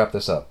you want to wrap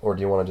this up? Or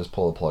do you want to just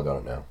pull a plug on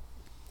it now?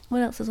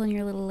 What else is on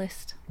your little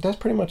list? That's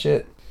pretty much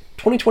it.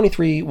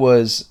 2023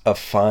 was a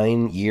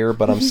fine year,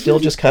 but I'm still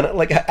just kind of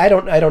I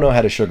don't know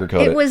how to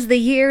sugarcoat it. It was the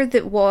year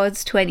that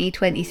was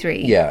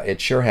 2023. Yeah,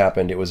 it sure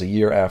happened. It was a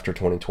year after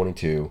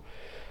 2022.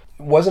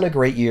 It wasn't a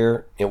great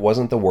year. It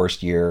wasn't the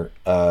worst year.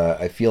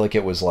 I feel like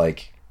it was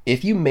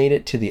if you made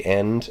it to the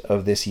end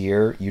of this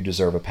year, you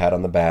deserve a pat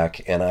on the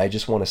back. And I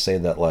just want to say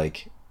that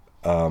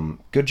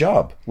good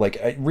job.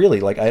 I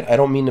really I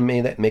don't mean to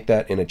make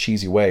that in a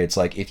cheesy way. It's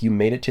if you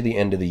made it to the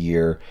end of the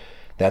year,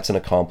 that's an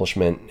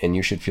accomplishment, and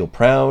you should feel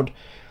proud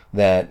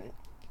that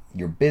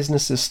your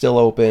business is still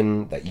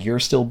open, that you're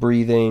still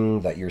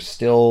breathing, that you're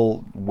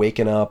still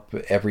waking up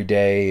every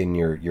day and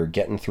you're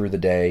getting through the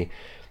day.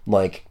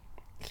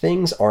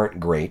 Things aren't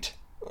great.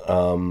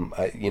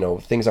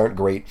 Things aren't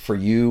great for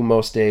you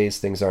most days.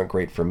 Things aren't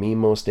great for me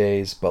most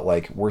days. But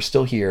we're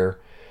still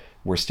here,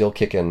 we're still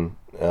kicking,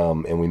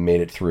 and we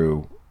made it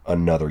through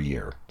another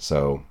year.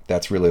 So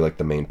that's really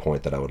the main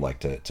point that I would like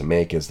to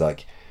make is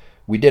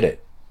we did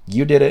it.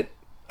 You did it.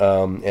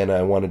 And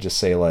I want to just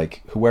say,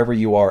 whoever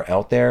you are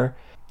out there,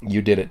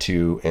 you did it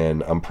too,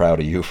 and I'm proud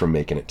of you for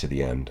making it to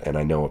the end. And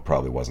I know it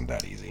probably wasn't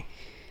that easy.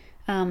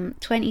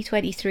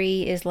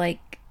 2023 is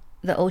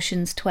the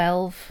Ocean's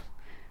 12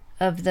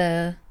 of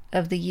the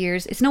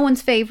years. It's no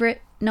one's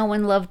favorite. No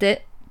one loved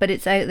it, but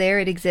it's out there.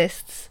 It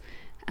exists,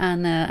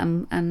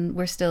 and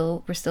we're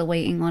still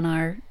waiting on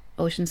our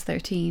Ocean's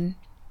 13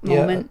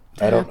 moment.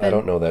 Yeah, I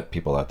don't know that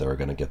people out there are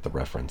going to get the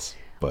reference.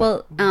 But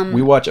well,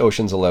 we watch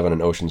Ocean's 11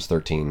 and Ocean's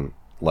 13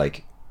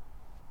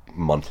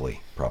 monthly,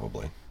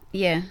 probably.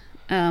 Yeah.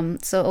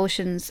 So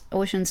Ocean's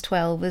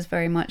 12 is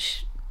very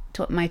much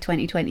my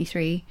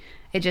 2023.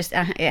 It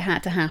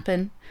had to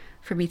happen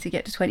for me to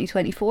get to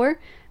 2024,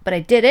 but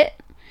I did it.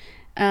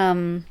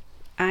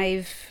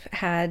 I've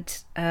had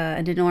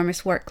an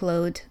enormous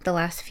workload the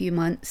last few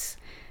months,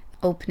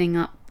 opening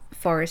up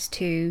Forest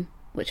 2,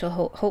 which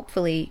will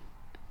hopefully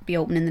be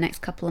open in the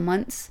next couple of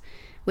months,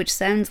 which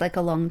sounds like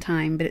a long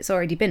time, but it's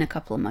already been a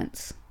couple of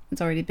months.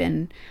 It's already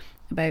been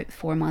about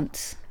 4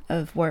 months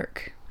of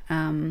work.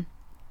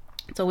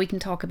 So we can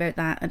talk about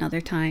that another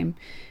time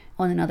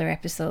on another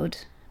episode.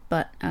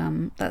 But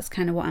that's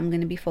kind of what I'm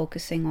going to be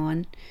focusing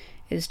on,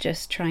 is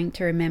just trying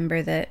to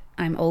remember that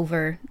I'm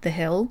over the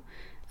hill.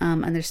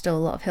 And there's still a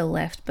lot of hill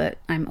left, but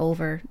I'm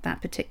over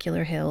that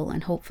particular hill.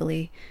 And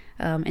hopefully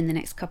in the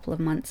next couple of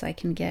months I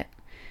can get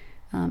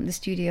the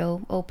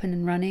studio open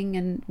and running,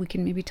 and we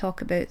can maybe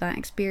talk about that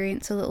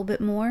experience a little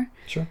bit more.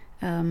 Sure.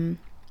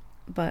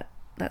 But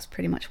that's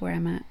pretty much where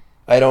I'm at.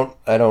 I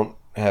don't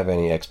have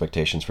any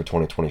expectations for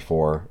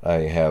 2024. I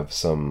have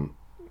some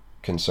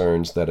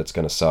concerns that it's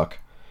going to suck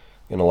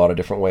in a lot of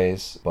different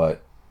ways,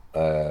 but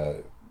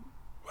I'm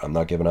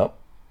not giving up,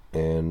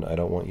 and I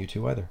don't want you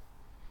to either.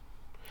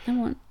 I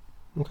won't.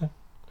 Okay.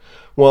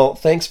 Well,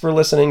 thanks for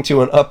listening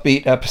to an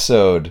upbeat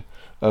episode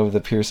of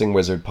the Piercing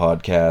Wizard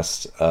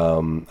podcast.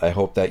 I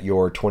hope that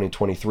your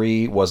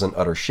 2023 wasn't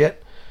utter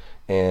shit,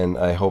 and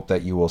I hope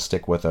that you will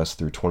stick with us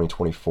through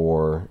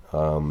 2024.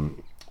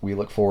 We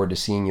look forward to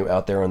seeing you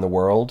out there in the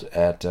world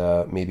at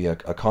maybe a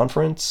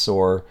conference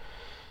or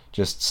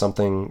just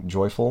something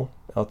joyful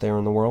out there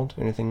in the world.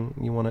 Anything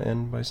you want to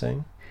end by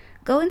saying?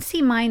 Go and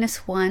see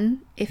 -1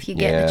 if you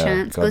get the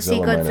chance. Go see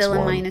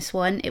Godzilla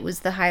 -1. It was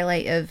the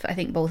highlight of, I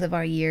think, both of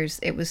our years.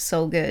 It was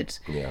so good.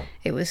 Yeah.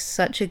 It was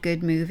such a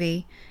good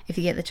movie. If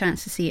you get the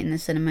chance to see it in the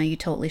cinema, you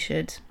totally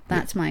should.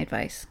 That's my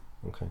advice.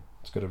 Okay,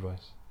 that's good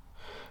advice.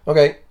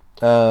 Okay,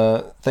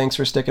 thanks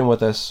for sticking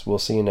with us. We'll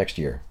see you next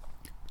year.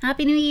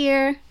 Happy New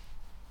Year!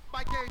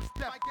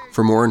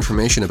 For more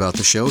information about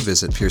the show,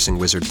 visit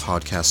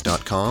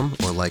piercingwizardpodcast.com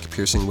or like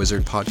Piercing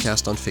Wizard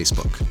Podcast on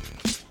Facebook.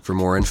 For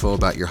more info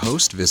about your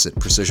host, visit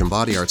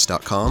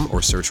precisionbodyarts.com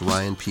or search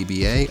Ryan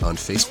PBA on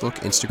Facebook,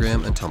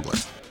 Instagram, and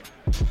Tumblr.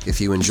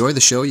 If you enjoy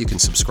the show, you can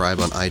subscribe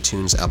on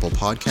iTunes, Apple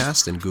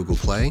Podcast, and Google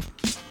Play.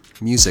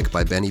 Music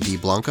by Benny B.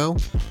 Blanco.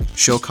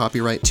 Show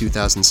copyright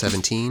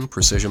 2017,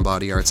 Precision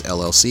Body Arts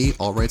LLC,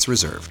 all rights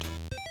reserved.